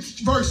in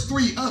verse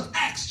 3 of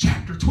Acts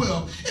chapter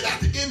 12. And at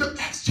the end of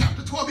Acts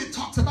chapter 12, it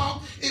talks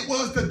about it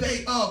was the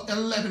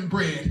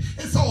bread.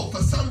 And so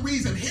for some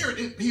reason, Herod,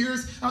 it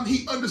appears,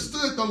 he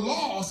understood the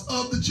laws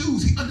of the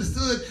Jews. He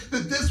understood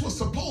that this was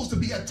supposed to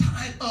be a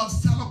time of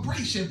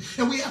celebration.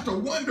 And we have to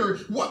wonder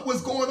what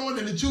was going on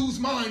in the Jews'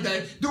 mind,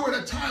 that during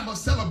a time of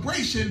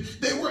celebration,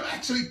 they were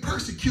actually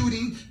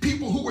persecuting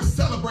people who were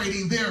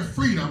celebrating their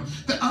freedom.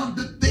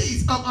 The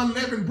days of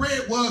unleavened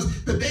bread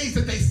was the days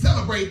that they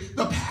celebrate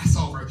the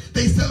Passover.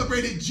 They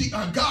celebrated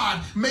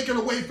God making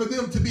a way for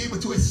them to be able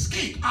to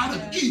escape out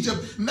of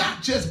Egypt,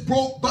 not just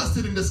broke,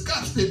 busted, and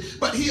disgusted,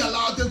 but he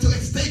allowed them to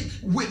escape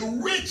with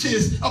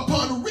riches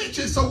upon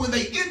riches. So when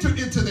they entered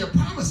into their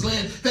promised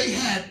land, they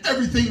had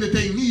everything that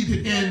they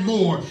needed and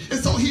more. And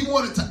so he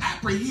wanted to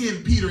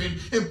apprehend Peter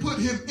and put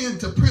him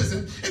into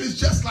prison. It is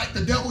just like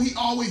the devil. He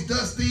always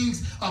does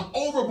things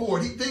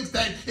overboard. He thinks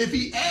that if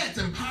he adds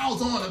and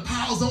piles on,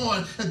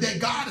 that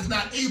God is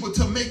not able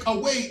to make a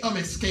way of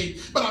escape.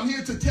 But I'm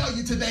here to tell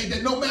you today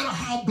that no matter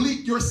how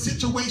bleak your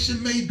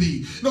situation may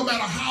be, no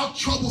matter how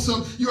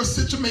troublesome your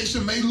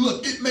situation may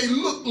look, it may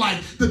look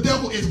like the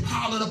devil is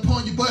piling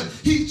upon you, but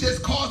he's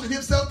just causing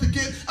himself to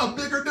get a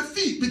bigger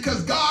defeat,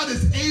 because God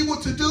is able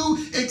to do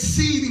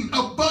exceeding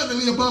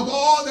abundantly above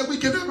all that we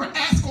can ever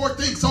ask or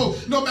think. So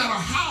no matter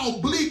how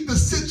bleak the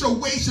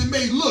situation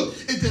may look,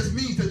 it just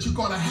means that you're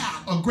going to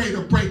have a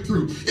greater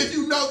breakthrough. If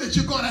you know that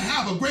you're going to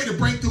have a greater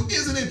breakthrough,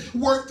 isn't it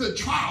worth the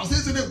trials?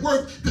 Isn't it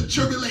worth the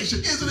tribulation?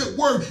 Isn't it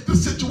worth the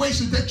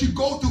situations that you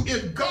go through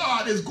if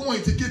God is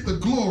going to get the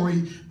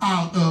glory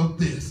out of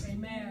this?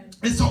 Amen.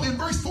 And so in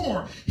verse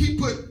 4, he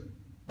put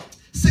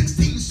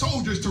 16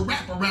 soldiers to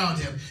wrap around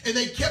him, and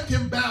they kept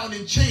him bound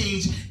in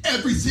chains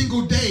every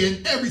single day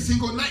and every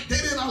single night. They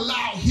didn't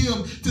allow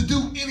him to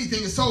do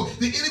anything. And so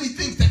the enemy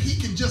thinks that he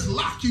can just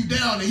lock you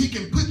down and he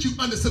can put you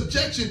under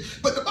subjection.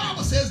 But the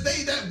Bible says,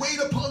 they that wait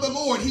upon the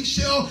Lord, he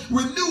shall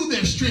renew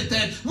their strength.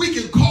 That we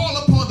can call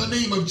upon the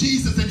name of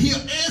Jesus and he'll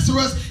answer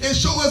us and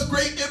show us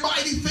great and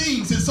mighty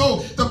things. And so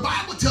the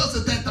Bible tells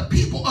us that the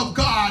people of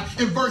God,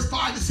 in verse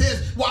 5, it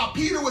says, while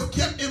Peter was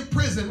kept in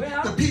prison,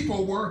 the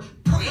people were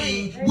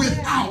praying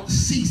without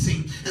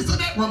ceasing. And so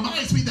that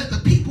reminds me that the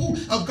people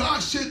of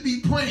God should be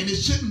praying. It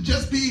shouldn't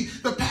just be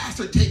the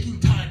pastor taking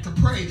time to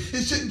pray.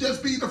 It shouldn't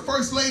just be the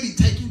first lady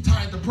taking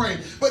time to pray.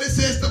 But it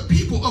says the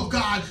people of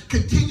God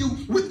continue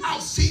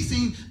without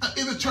ceasing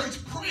in the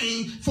church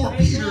praying for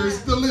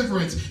Peter's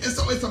deliverance. And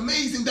so it's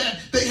amazing that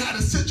they had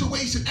a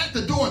situation at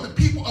the door. The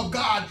people of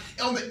God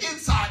on the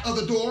inside of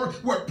the door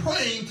were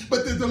praying,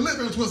 but the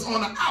deliverance was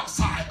on the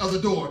outside of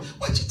the door.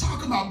 What you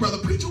talking about, brother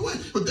preacher? What?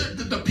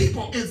 The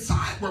people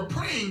inside were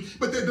praying,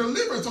 but their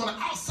deliverance on the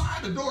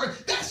outside the door.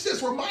 That's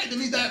just reminding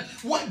me that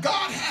what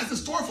God has in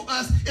store for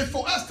us is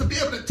for us to be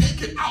able to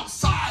take it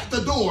outside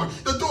the door.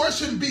 The door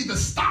shouldn't be the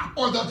stop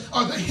or the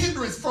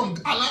hindrance from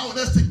allowing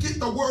us to get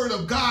the word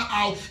of God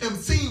out and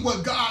seeing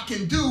what God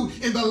can do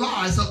in the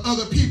lives of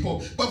other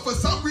people. But for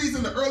some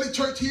reason, the early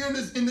church here in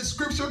this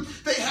scripture,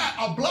 they had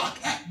a block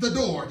at the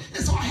door.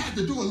 And so I had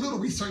to do a little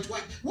research.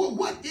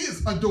 What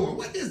is a door?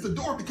 What is the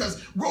door?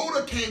 Because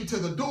Rhoda came to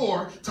the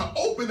door to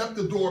open up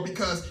the door,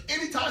 because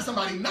anytime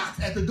somebody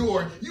knocks at the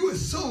door, you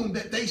assume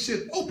that they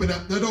should open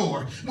up the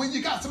door. When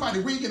you got somebody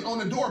ringing on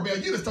the doorbell,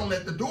 you just don't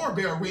let the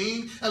doorbell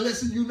ring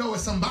unless you know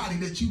it's somebody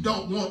that you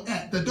don't want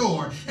at the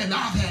door. And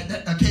I've had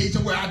that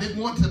occasion where I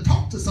didn't want to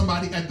talk to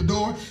somebody at the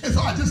door, and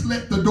so I just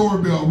let the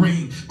doorbell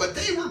ring. But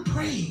they were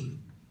praying.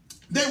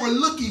 They were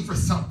looking for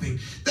something.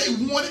 They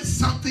wanted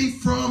something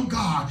from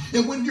God.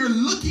 And when you're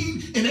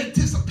looking in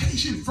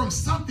anticipation from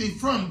something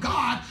from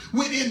God,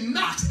 when it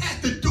knocks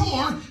at the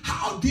door,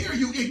 how dare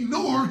you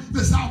ignore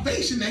the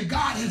salvation that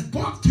God has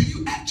brought to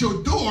you at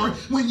your door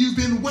when you've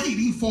been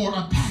waiting for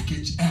a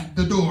package at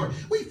the door?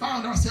 We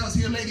found ourselves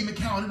here, Lady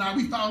McCown and I,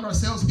 we found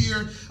ourselves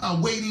here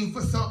waiting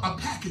for a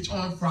package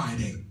on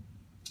Friday.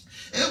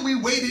 And we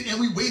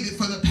waited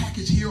for the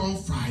package here on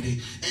Friday.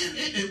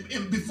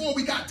 And before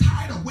we got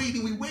tired of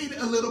waiting, we waited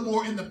a little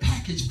more and the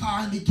package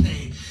finally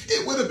came.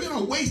 It would have been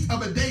a waste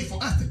of a day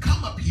for us to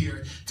come up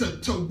here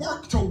to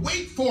work, to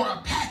wait for a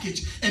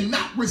package and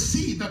not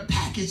receive the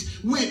package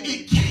when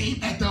it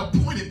came at the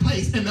appointed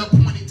place and the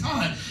appointed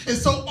time. And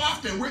so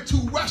often we're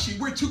too rushy,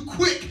 we're too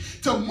quick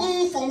to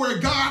move from where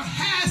God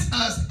has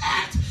us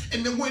at.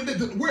 And then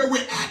where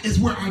we're at is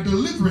where our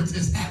deliverance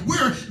is at.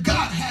 Where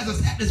God has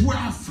us at is where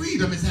our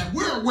freedom is at.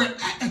 Where we're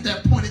at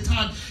that point in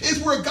time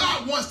is where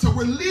God wants to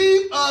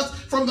relieve us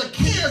from the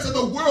cares of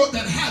the world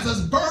that has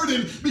us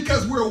burdened,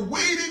 because we're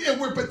waiting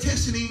and we're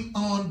petitioning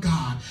on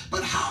God.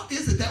 But how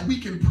is it that we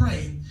can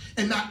pray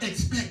and not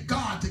expect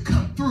God to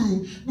come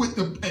through with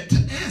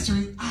to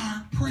answering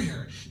our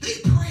prayer? They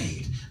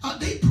prayed.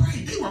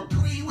 They were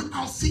praying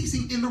without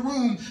ceasing in the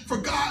room for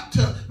God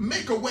to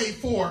make a way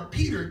for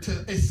Peter to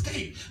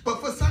escape.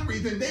 But for for some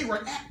reason, they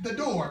were at the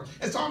door.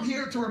 And so I'm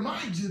here to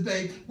remind you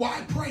today,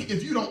 why pray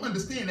if you don't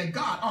understand that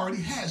God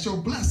already has your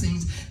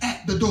blessings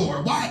at the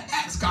door? Why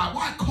ask God?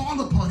 Why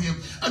call upon him?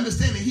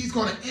 Understand that he's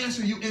going to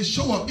answer you and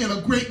show up in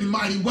a great and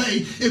mighty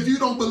way. If you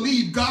don't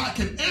believe God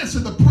can answer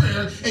the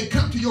prayer and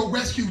come to your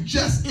rescue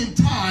just in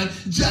time,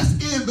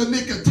 just in the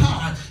nick of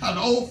time. And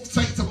the old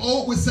saints of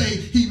old would say,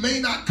 he may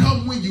not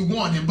come when you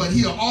want him, but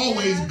he'll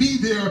always be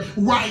there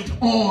right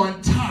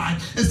on time.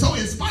 And so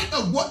in spite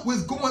of what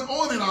was going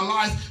on in our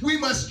lives, we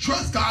must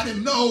trust God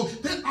and know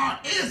that our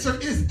answer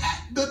is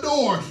at the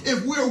door.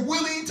 If we're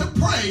willing to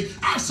pray,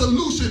 our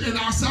solution and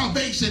our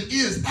salvation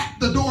is at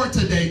the door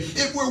today.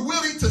 If we're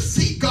willing to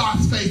seek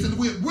God's face and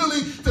we're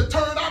willing to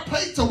turn our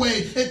plates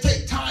away and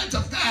take time to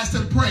fast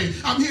and pray,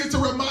 I'm here to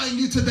remind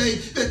you today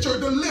that your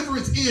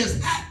deliverance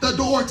is at the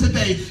door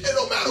today. And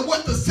no matter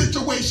what the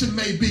situation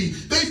may be,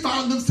 they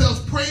found themselves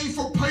praying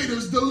for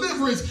Peter's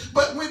deliverance,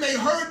 but when they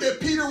heard that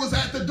Peter was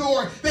at the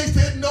door, they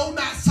said, no,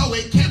 not so.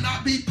 It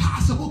cannot be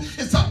possible.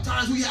 And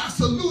sometimes we have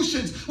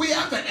solutions. We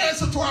have the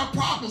answer to our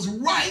problems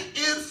right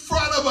in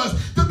front of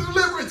us. The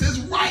deliverance is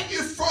right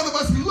in front of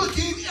us,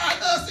 looking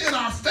at us in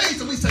our face,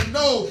 and we say,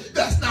 no,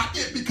 that's not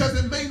it,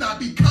 because it may not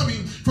be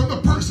coming from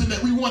the person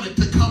that we want it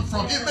to come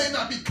from. It may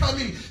not be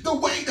coming the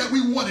way that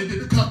we wanted it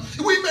to come.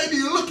 We may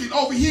be looking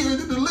over here and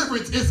the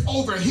deliverance is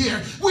over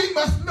here. We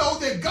must know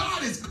that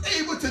God is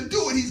able to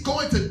do it. He's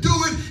going to do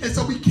it. And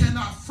so we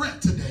cannot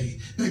fret today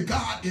that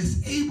God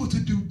is able to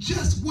do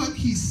just what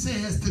he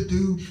says to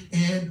do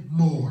and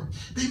more.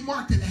 They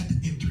marked it at the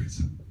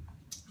entrance.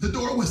 The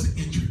door was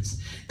the entrance.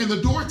 And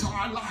the door to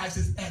our lives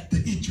is at the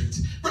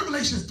entrance.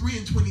 Revelation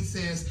 3:20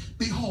 says,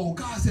 behold,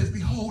 God says,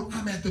 behold,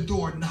 I'm at the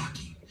door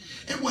knocking.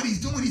 And what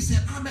he's doing, he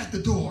said, I'm at the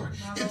door.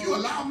 If you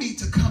allow me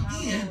to come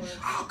in,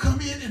 I'll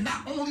come in. And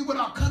not only will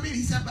I come in,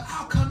 he said, but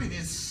I'll come in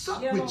and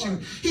sup with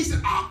you. He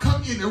said, I'll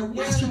come in and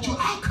rest with you.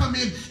 I'll come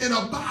in and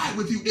abide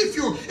with you. If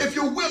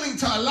you're willing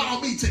to allow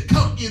me to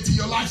come into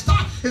your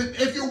lifestyle,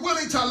 if you're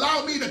willing to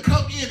allow me to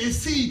come in and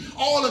see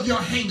all of your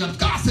hang-ups,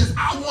 God says,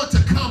 I want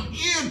to come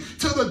in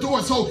to the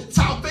door. So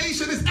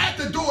salvation is at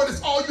the door.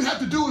 That's all you have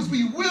to do is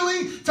be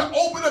willing to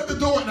open up the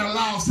door and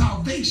allow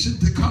salvation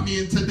to come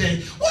in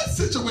today. What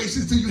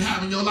situations do you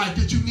have in your life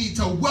that you need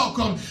to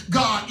welcome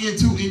God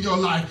into in your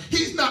life?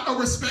 He's not a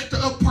respecter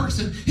of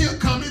person. He'll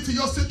come into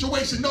your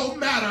situation no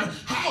matter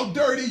how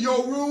dirty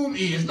your room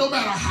is, no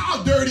matter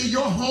how dirty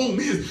your home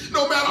is,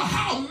 no matter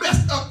how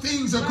messed up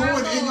things are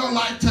going in your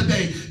life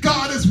today.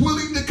 God is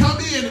willing to come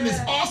in, and it's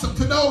awesome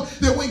to know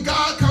that when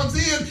God comes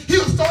in,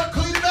 he'll start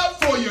cleaning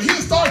up for you. He'll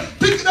start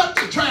picking up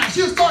the trash.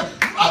 He'll start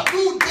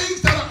uprooting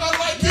things that are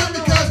unlike him,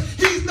 because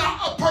he's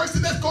not a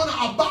person that's going to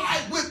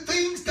abide with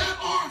things that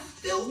are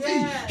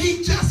filthy.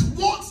 He just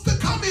wants to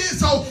come in.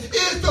 So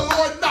is the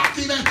Lord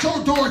knocking at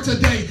your door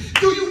today?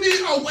 Do you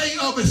need a way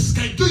of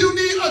escape? Do you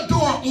need a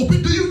door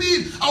open? Do you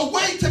need a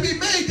way to be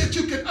made that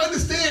you can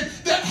understand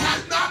that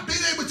has not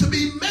been able to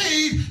be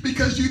made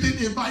because you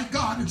didn't invite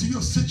God into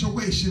your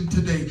situation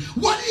today?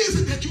 What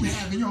is it that you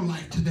have in your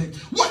life today?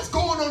 What's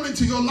going on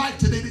into your life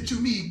today that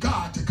you need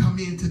God to come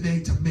in today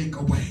to make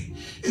a way?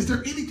 Is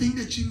there anything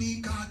that you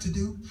need God to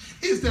do?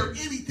 Is there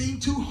anything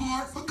too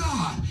hard for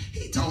God?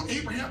 He told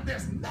Abraham,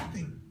 there's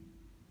nothing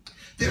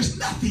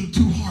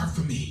too hard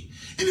for me.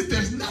 And if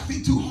there's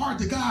nothing too hard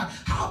to God,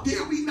 how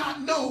dare we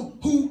not know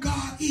who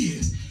God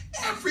is?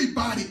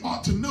 Everybody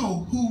ought to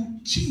know who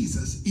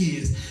Jesus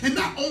is. And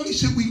not only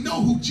should we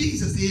know who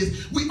Jesus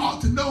is, we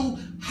ought to know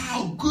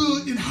how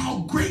good and how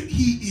great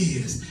he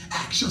is.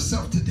 Ask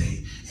yourself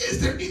today,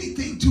 is there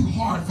anything too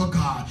hard for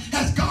God?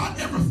 Has God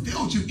ever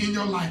failed you in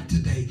your life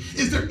today?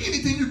 Is there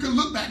anything you can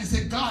look back and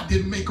say, God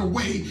didn't make a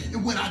way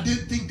when I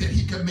didn't think that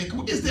he could make a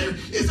way? Is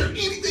there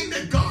anything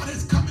that God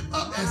has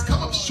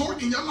come up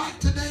short in your life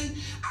today?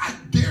 I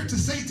dare to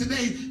say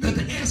today that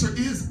the answer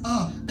is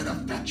an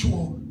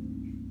effectual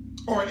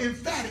or an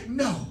emphatic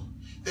no.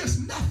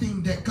 There's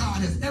nothing that God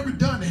has ever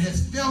done that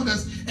has failed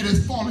us and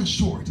has fallen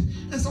short.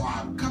 And so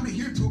I'm coming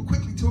here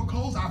quickly to a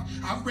close.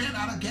 I've ran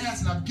out of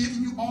gas and I've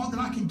given you all that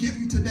I can give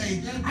you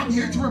today. I'm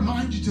here to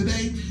remind you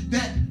today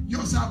that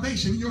your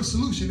salvation, your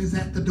solution is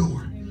at the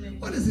door.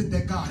 What is it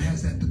that God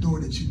has at the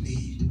door that you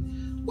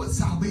need? What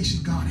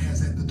salvation God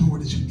has at the door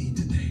that you need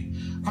today?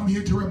 I'm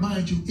here to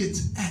remind you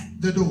it's at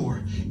the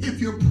door. If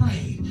you're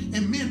praying,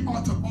 and men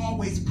ought to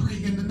always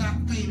pray and to not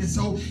faint. And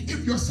so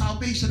if your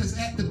salvation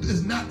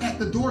is not at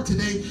the door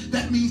today,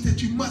 that means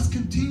that you must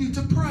continue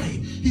to pray.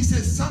 He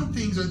says some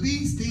things or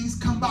these things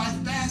come by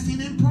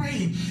fasting and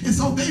praying. And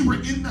so they were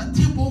in the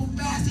temple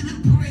fasting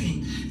and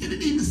praying. And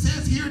it even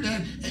says here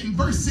that in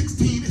verse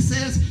 16, it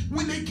says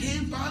when they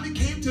finally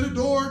came to the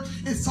door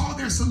and saw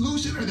their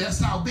solution or their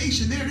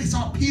salvation there, they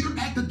saw Peter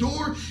at the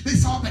door, they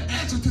saw the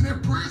answer to their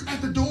prayers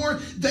at the door,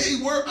 they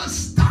were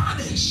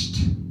astonished.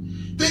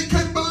 They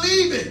couldn't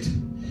believe it.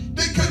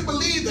 They couldn't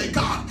believe that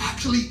God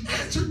actually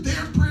answered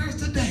their prayers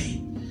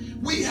today.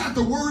 We have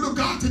the word of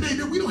God today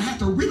that we don't have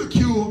to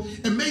ridicule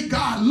and make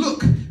God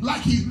look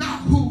like he's not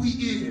who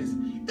he is.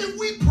 If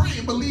we pray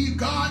and believe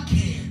God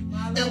can,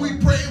 and we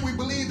pray and we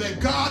believe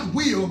that God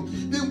will,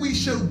 then we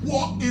should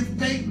walk in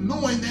faith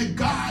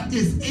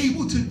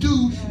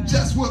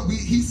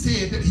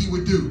said that he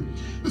would do.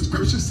 The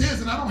scripture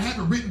says, and I don't have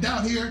it written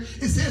down here,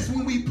 it says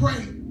when we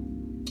pray,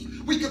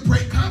 we can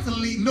pray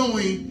confidently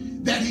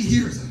knowing that he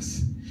hears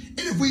us. And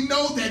if we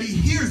know that he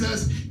hears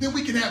us, then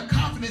we can have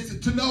confidence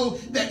to know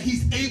that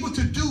he's able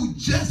to do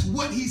just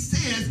what he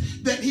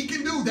says that he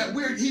can do, that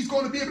he's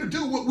going to be able to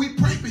do what we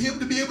pray for him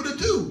to be able to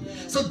do.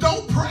 So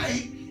don't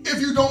pray if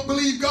you don't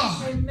believe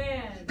God.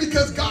 Amen.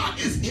 Because God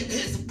is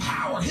his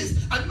power,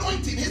 his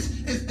anointing,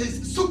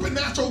 his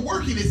supernatural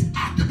working is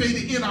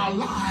activated in our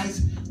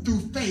lives through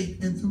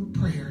faith and through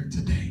prayer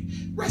today.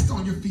 Rest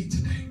on your feet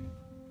today.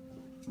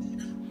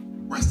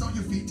 Rest on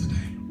your feet today.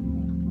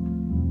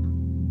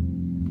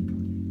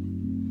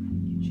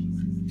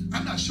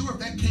 I'm not sure if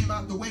that came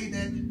out the way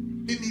that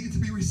it needed to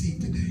be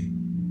received today.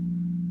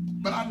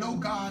 But I know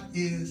God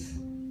is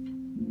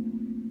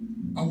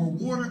a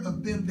rewarder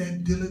of them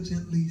that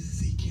diligently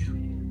seek him.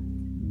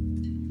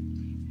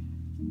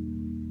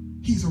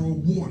 He's a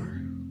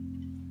rewarder.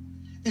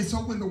 And so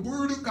when the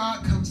word of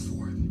God comes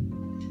forth,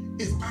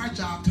 it's our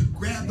job to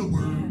grab the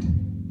word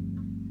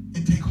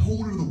and take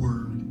hold of the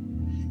word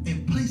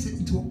and place it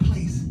into a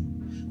place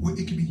where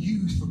it can be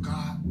used for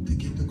God to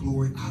get the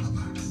glory out of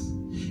us.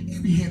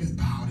 Every head is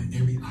bowed and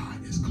every eye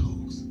is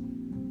closed.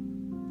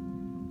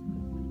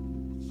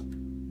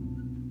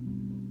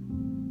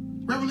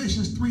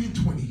 Revelations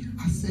 3:20.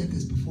 I said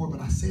this before,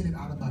 but I said it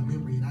out of my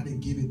memory and I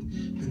didn't give it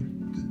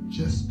the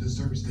just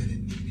deserts that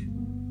it needed.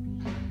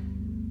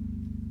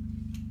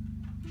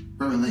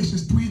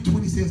 Revelations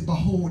 3:20 says,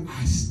 behold,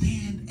 I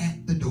stand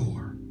at the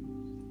door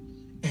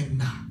and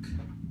knock.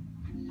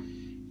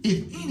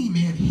 If any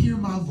man hear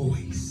my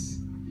voice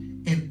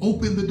and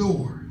open the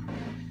door,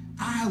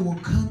 I will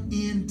come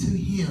in to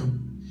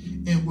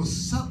him and will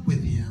sup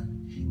with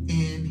him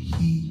and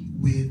he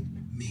with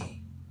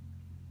me.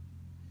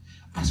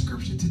 Our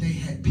scripture today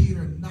had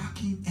Peter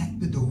knocking at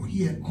the door.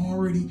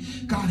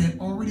 God had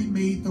already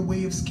made the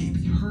way of escape.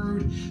 He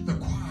heard the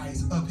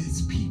cries of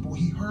his people.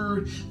 He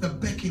heard the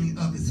beckoning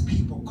of his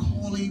people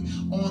calling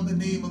on the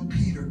name of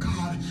Peter.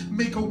 God,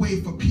 make a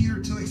way for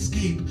Peter to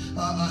escape.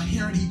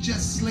 Herod, he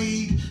just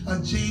slayed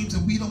James,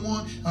 and we don't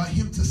want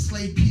him to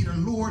slay Peter.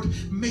 Lord,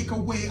 make a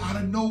way out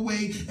of no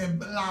way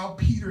and allow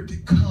Peter to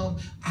come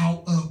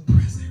out of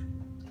prison.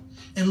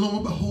 And lo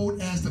and behold,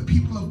 as the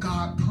people of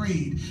God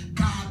prayed,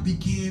 God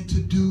began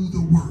to do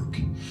the work.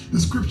 The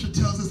scripture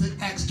tells us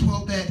in Acts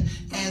 12 that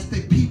as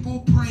the people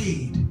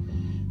prayed,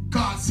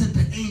 God sent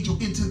the angel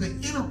into the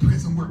inner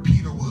prison where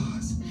Peter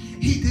was.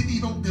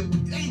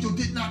 The angel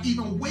did not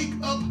even wake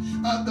up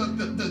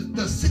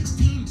the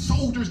 16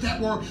 soldiers that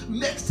were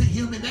next to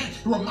him. And that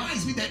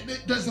reminds me that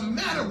it doesn't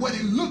matter what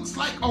it looks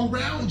like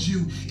around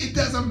you. It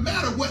doesn't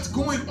matter what's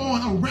going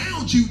on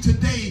around you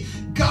today.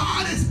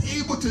 God is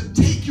able to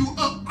take you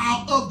up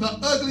out of the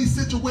ugly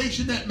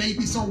situation that may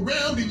be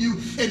surrounding you.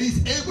 And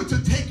he's able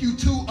to take you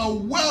to a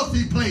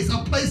wealthy place, a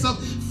place of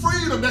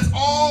freedom. That's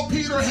all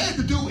Peter had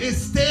to do is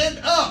stand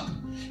up.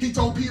 He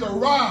told Peter,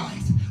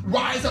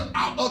 rise up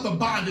out of the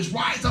bondage,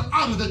 rise up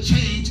out of the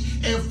change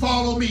and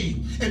follow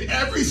me. And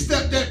every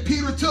step that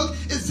Peter took,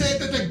 it said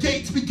that the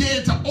gates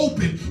began to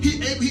open.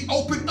 He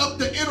opened up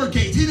the inner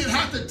gates. He didn't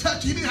have to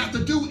touch, he didn't have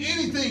to do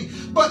anything.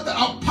 But the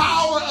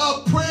power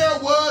of prayer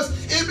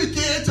it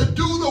began to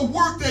do the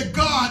work that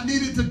God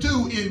needed to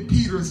do in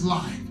Peter's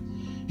life.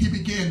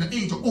 The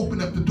angel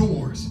opened up the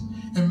doors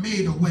and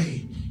made a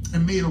way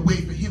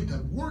for him to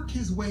work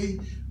his way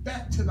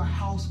back to the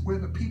house where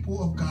the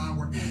people of God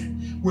were at,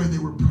 where they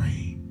were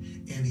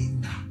praying. And he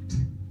knocked.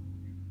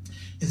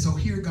 And so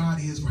here God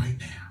is right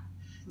now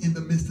in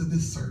the midst of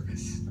this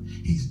service.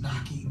 He's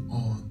knocking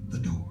on the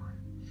door.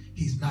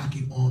 He's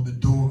knocking on the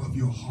door of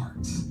your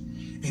hearts.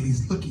 And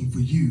he's looking for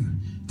you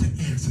to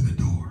answer the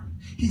door.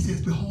 He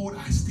says, behold,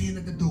 I stand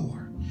at the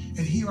door.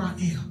 And here I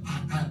am.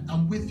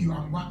 I'm with you.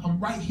 I'm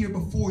right here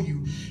before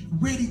you,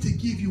 ready to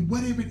give you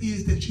whatever it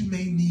is that you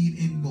may need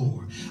and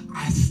more.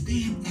 I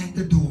stand at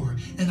the door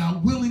and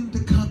I'm willing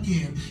to come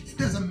in. It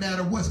doesn't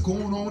matter what's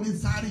going on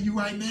inside of you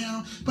right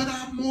now, but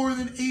I'm more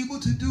than able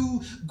to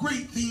do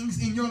great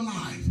things in your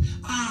life.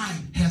 Eye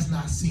has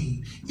not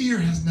seen, ear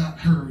has not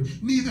heard,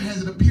 neither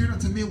has it appeared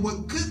unto men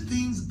what good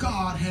things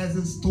God has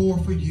in store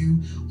for you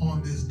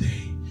on this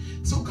day.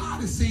 So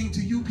God is saying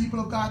to you, people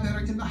of God that are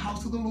in the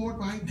house of the Lord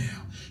right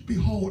now,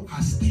 behold, I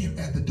stand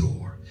at the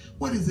door.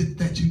 What is it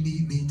that you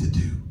need me to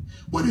do?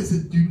 What is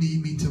it you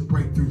need me to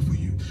break through for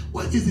you?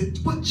 What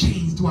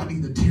chains do I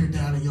need to tear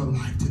down in your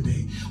life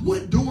today?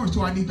 What doors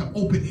do I need to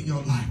open in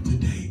your life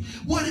today?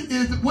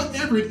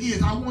 Whatever it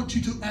is, I want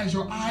you to, as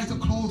your eyes are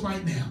closed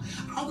right now,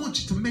 I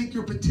want you to make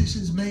your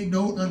petitions made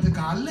known unto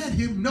God. Let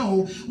him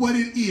know what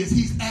it is.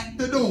 He's at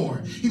the door.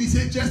 And he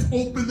said, just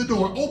open the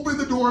door. Open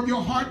the door of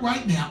your heart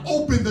right now.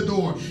 Open the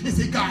door and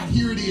say, God,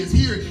 here it is.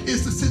 Here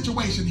is the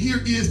situation.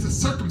 Here is the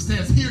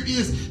circumstance. Here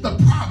is the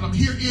problem.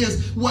 Here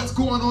is what's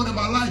going on in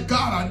my life.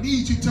 God, I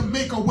need you to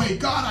make a way.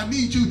 God, I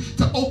need you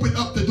to open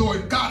up the door.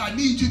 God, I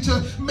need you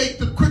to make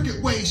the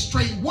crooked way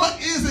straight. What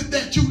is it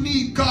that you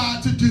need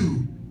God to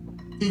do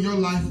in your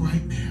life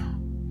right now?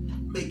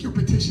 Make your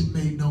petition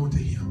made known to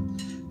him.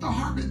 The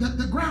harvest,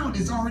 the ground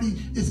is already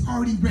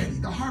ready.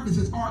 The harvest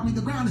is already,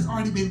 the ground has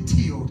already been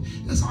tilled.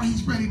 That's all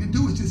he's ready to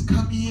do is just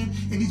come in,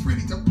 and he's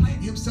ready to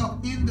plant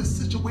himself in the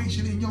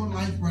situation in your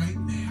life right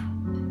now.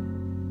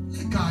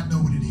 Let God know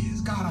what it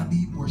is. God, I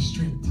need more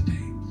strength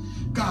today.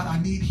 God,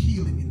 I need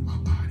healing in my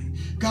body.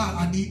 God,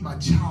 I need my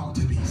child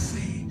to be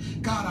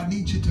saved. God, I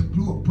need you to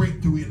do a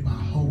breakthrough in my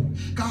home.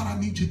 God, I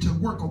need you to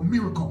work a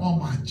miracle on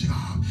my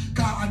job.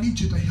 God, I need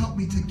you to help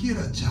me to get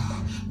a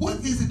job. What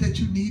is it that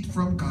you need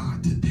from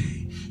God today?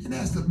 And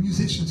as the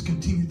musicians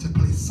continue to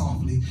play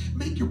softly,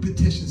 make your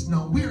petitions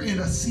known. We're in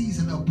a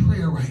season of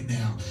prayer right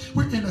now.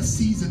 We're in a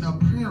season of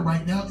prayer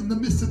right now in the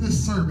midst of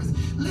this service.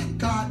 Let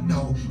God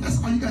know.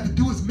 That's all you got to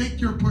do is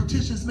make your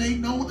petitions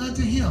made known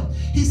unto him.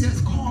 He says,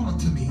 call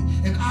unto me,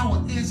 and I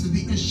will answer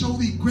thee and show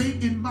thee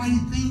great and mighty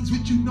things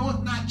which you know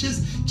of not.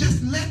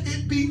 Just let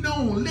it be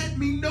known. Let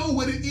me know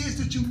what it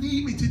is that you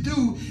need me to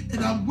do,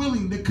 and I'm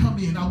willing to come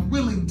in. I'm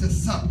willing to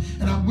sup,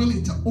 and I'm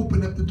willing to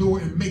open up the door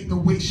and make the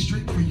way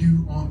straight for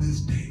you on this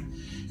day.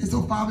 And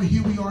so, Father,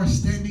 here we are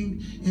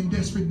standing in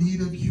desperate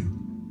need of you.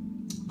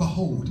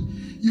 Behold,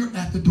 you're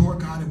at the door,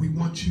 God, and we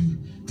want you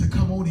to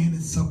come on in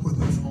and sup with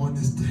us on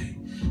this day.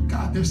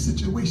 God, there's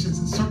situations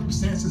and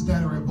circumstances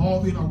that are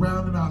evolving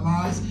around in our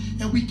lives,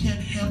 and we can't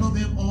handle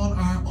them on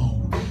our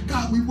own.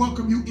 God, we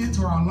welcome you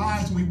into our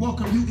lives, and we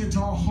welcome you into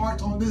our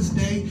hearts on this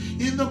day.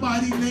 In the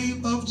mighty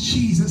name of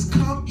Jesus,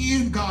 come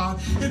in, God,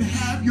 and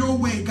have your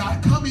way,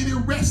 God. Come in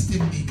and rest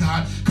in me,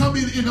 God. Come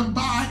in and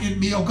abide in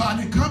me, oh God,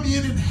 and come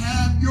in and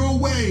have your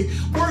way.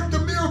 Work the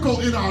miracle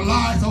in our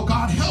lives, oh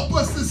God. Help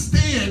us to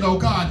stand, oh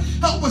God.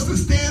 Help us to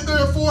stand,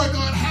 therefore,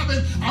 God,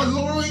 having our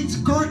loins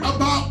girt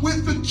about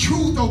with the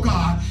truth, oh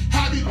God.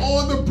 Having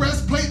on the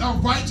breastplate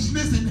of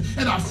righteousness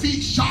and our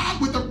feet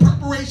shod with the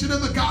preparation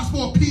of the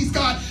gospel of peace,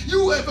 God.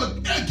 You have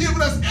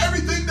given us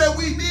everything that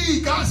we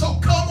need, God. So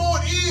come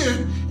on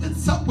in and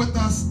sup with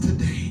us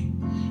today.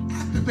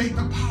 Activate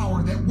the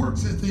power that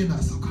works within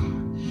us, oh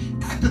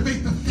God.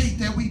 Activate the faith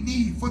that we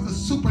need for the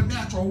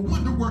supernatural,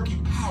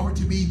 wonder-working power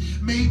to be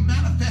made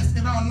manifest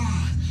in our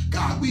lives.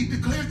 God, we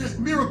declare that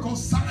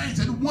miracles, signs,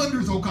 and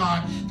wonders, oh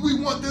God, we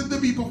want them to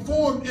be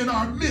performed in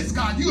our midst,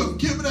 God. You have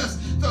given us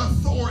the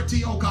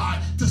authority, oh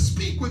God, to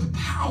speak with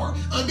power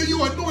under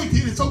your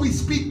anointing. And so we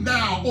speak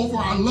now over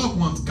our loved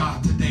ones,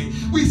 God, today.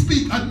 We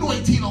speak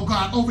anointing, oh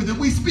God, over them.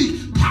 We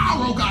speak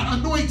power, oh God,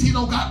 anointing,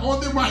 oh God, on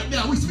them right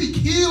now. We speak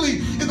healing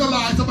in the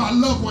lives of our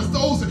loved ones.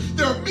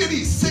 There are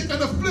many sick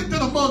and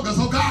afflicted among us,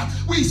 oh God.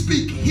 We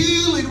speak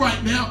healing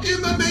right now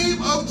in the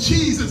name of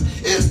Jesus.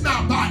 It's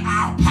not by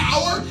our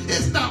power.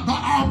 It's not by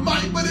our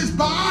might, but it's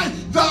by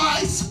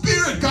thy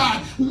spirit,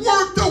 God.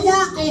 Work the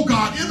work, oh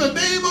God, in the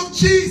name of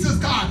Jesus,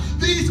 God.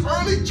 These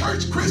early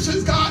church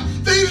Christians, God,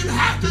 they didn't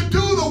have to do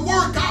the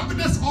work, God, but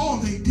that's all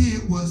they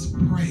did was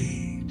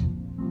prayed.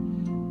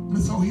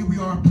 And so here we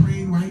are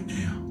praying right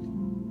now,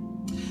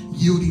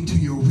 yielding to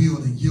your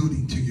will and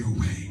yielding to your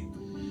way.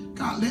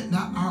 God, let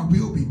not our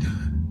will be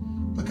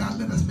done, but God,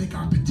 let us make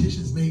our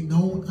petitions made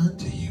known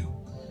unto you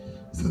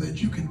so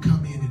that you can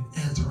come in and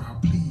answer our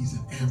pleas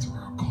and answer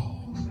our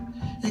calls.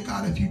 And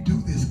God, if you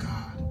do this,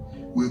 God,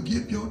 we'll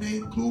give your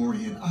name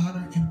glory and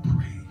honor and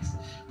praise.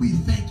 We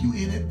thank you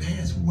in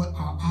advance for what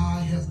our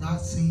eye has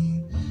not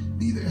seen,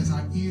 neither has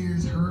our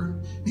ears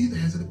heard, neither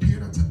has it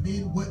appeared unto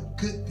men what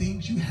good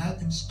things you have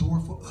in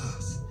store for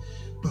us.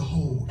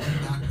 Behold,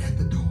 you knock at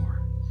the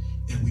door,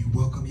 and we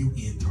welcome you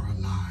into our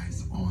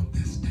lives on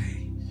this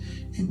day.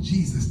 In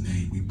Jesus'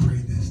 name we pray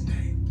this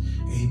day.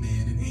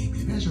 Amen and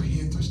amen. As your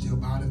heads are still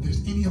bowed, if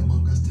there's any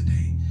among us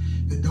today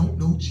that don't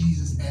know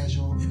Jesus as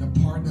your and a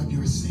pardon of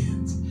your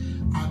sins,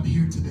 I'm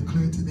here to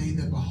declare today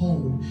that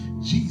behold,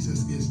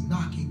 Jesus is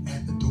knocking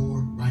at the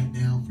door right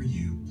now for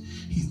you.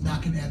 He's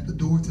knocking at the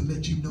door to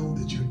let you know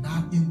that you're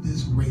not in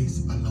this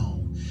race alone.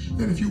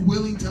 That if you're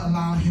willing to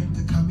allow him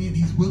to come in,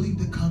 he's willing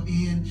to come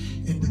in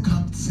and to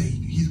come save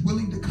you. He's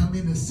willing to come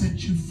in and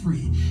set you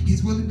free.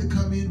 He's willing to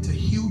come in to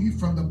heal you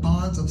from the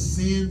bonds of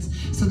sins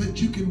so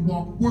that you can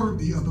walk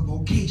worthy of the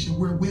vocation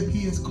wherewith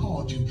he has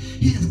called you.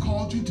 He has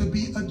called you to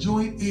be a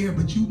joint heir,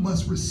 but you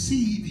must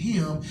receive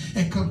him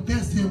and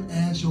confess him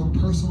as your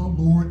personal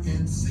Lord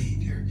and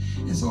Savior.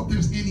 And so if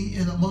there's any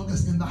among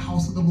us in the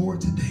house of the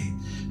Lord today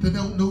that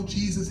don't know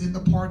Jesus in the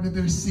pardon of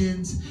their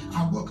sins,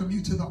 I welcome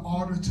you to the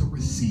altar to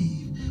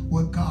receive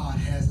what God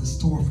has in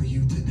store for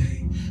you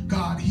today.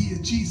 God,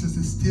 Jesus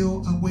is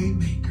still a way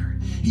maker.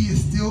 He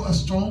is still a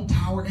strong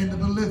tower and a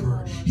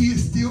deliverer. He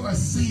is still a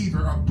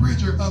savior, a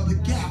bridger of the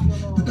gap,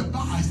 the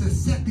device that's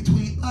set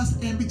between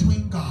us and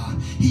between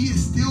God. He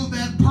is still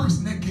that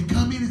person that can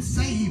come in and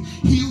save,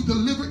 heal,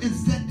 deliver, and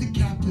set the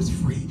captives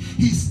free.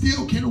 He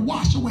still can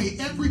wash away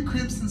every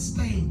crimson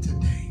stain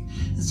today.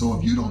 And so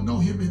if you don't know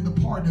him in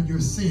the pardon of your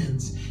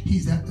sins,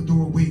 he's at the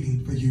door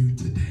waiting for you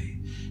today.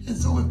 And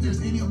so if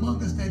there's any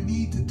among us that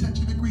need to touch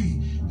and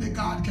agree that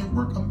God can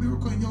work a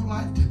miracle in your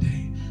life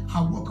today,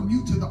 I welcome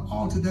you to the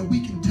altar that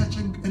we can touch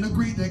and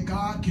agree that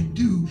God can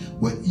do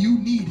what you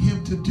need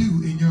him to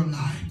do in your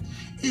life.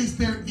 Is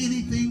there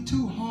anything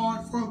too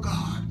hard for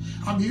God?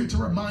 I'm here to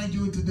remind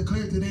you and to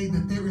declare today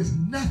that there is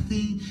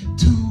nothing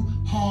too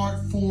hard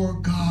for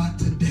God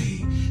today.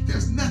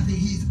 There's nothing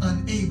he's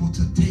unable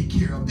to take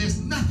care of. There's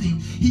nothing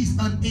he's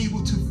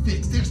unable to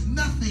fix. There's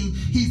nothing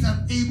he's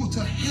unable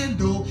to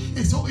handle.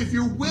 And so if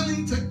you're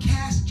willing to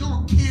cast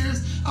your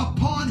cares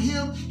upon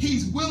him,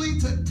 he's willing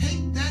to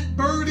take that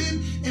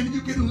burden and you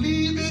can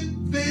leave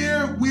it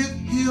there with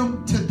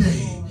him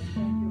today.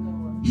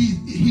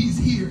 He's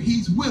here.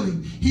 He's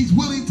willing. He's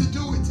willing to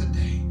do it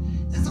today.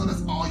 And so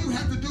that's all you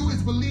have to do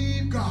is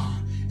believe God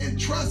and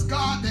trust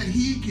God that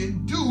he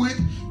can do it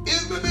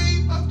in the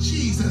name of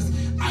Jesus.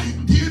 I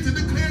am here to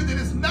declare that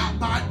it's not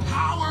by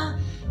power,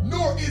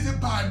 nor is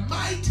it by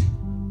might,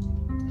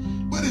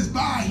 but it's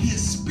by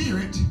his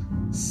Spirit,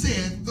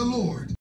 said the Lord.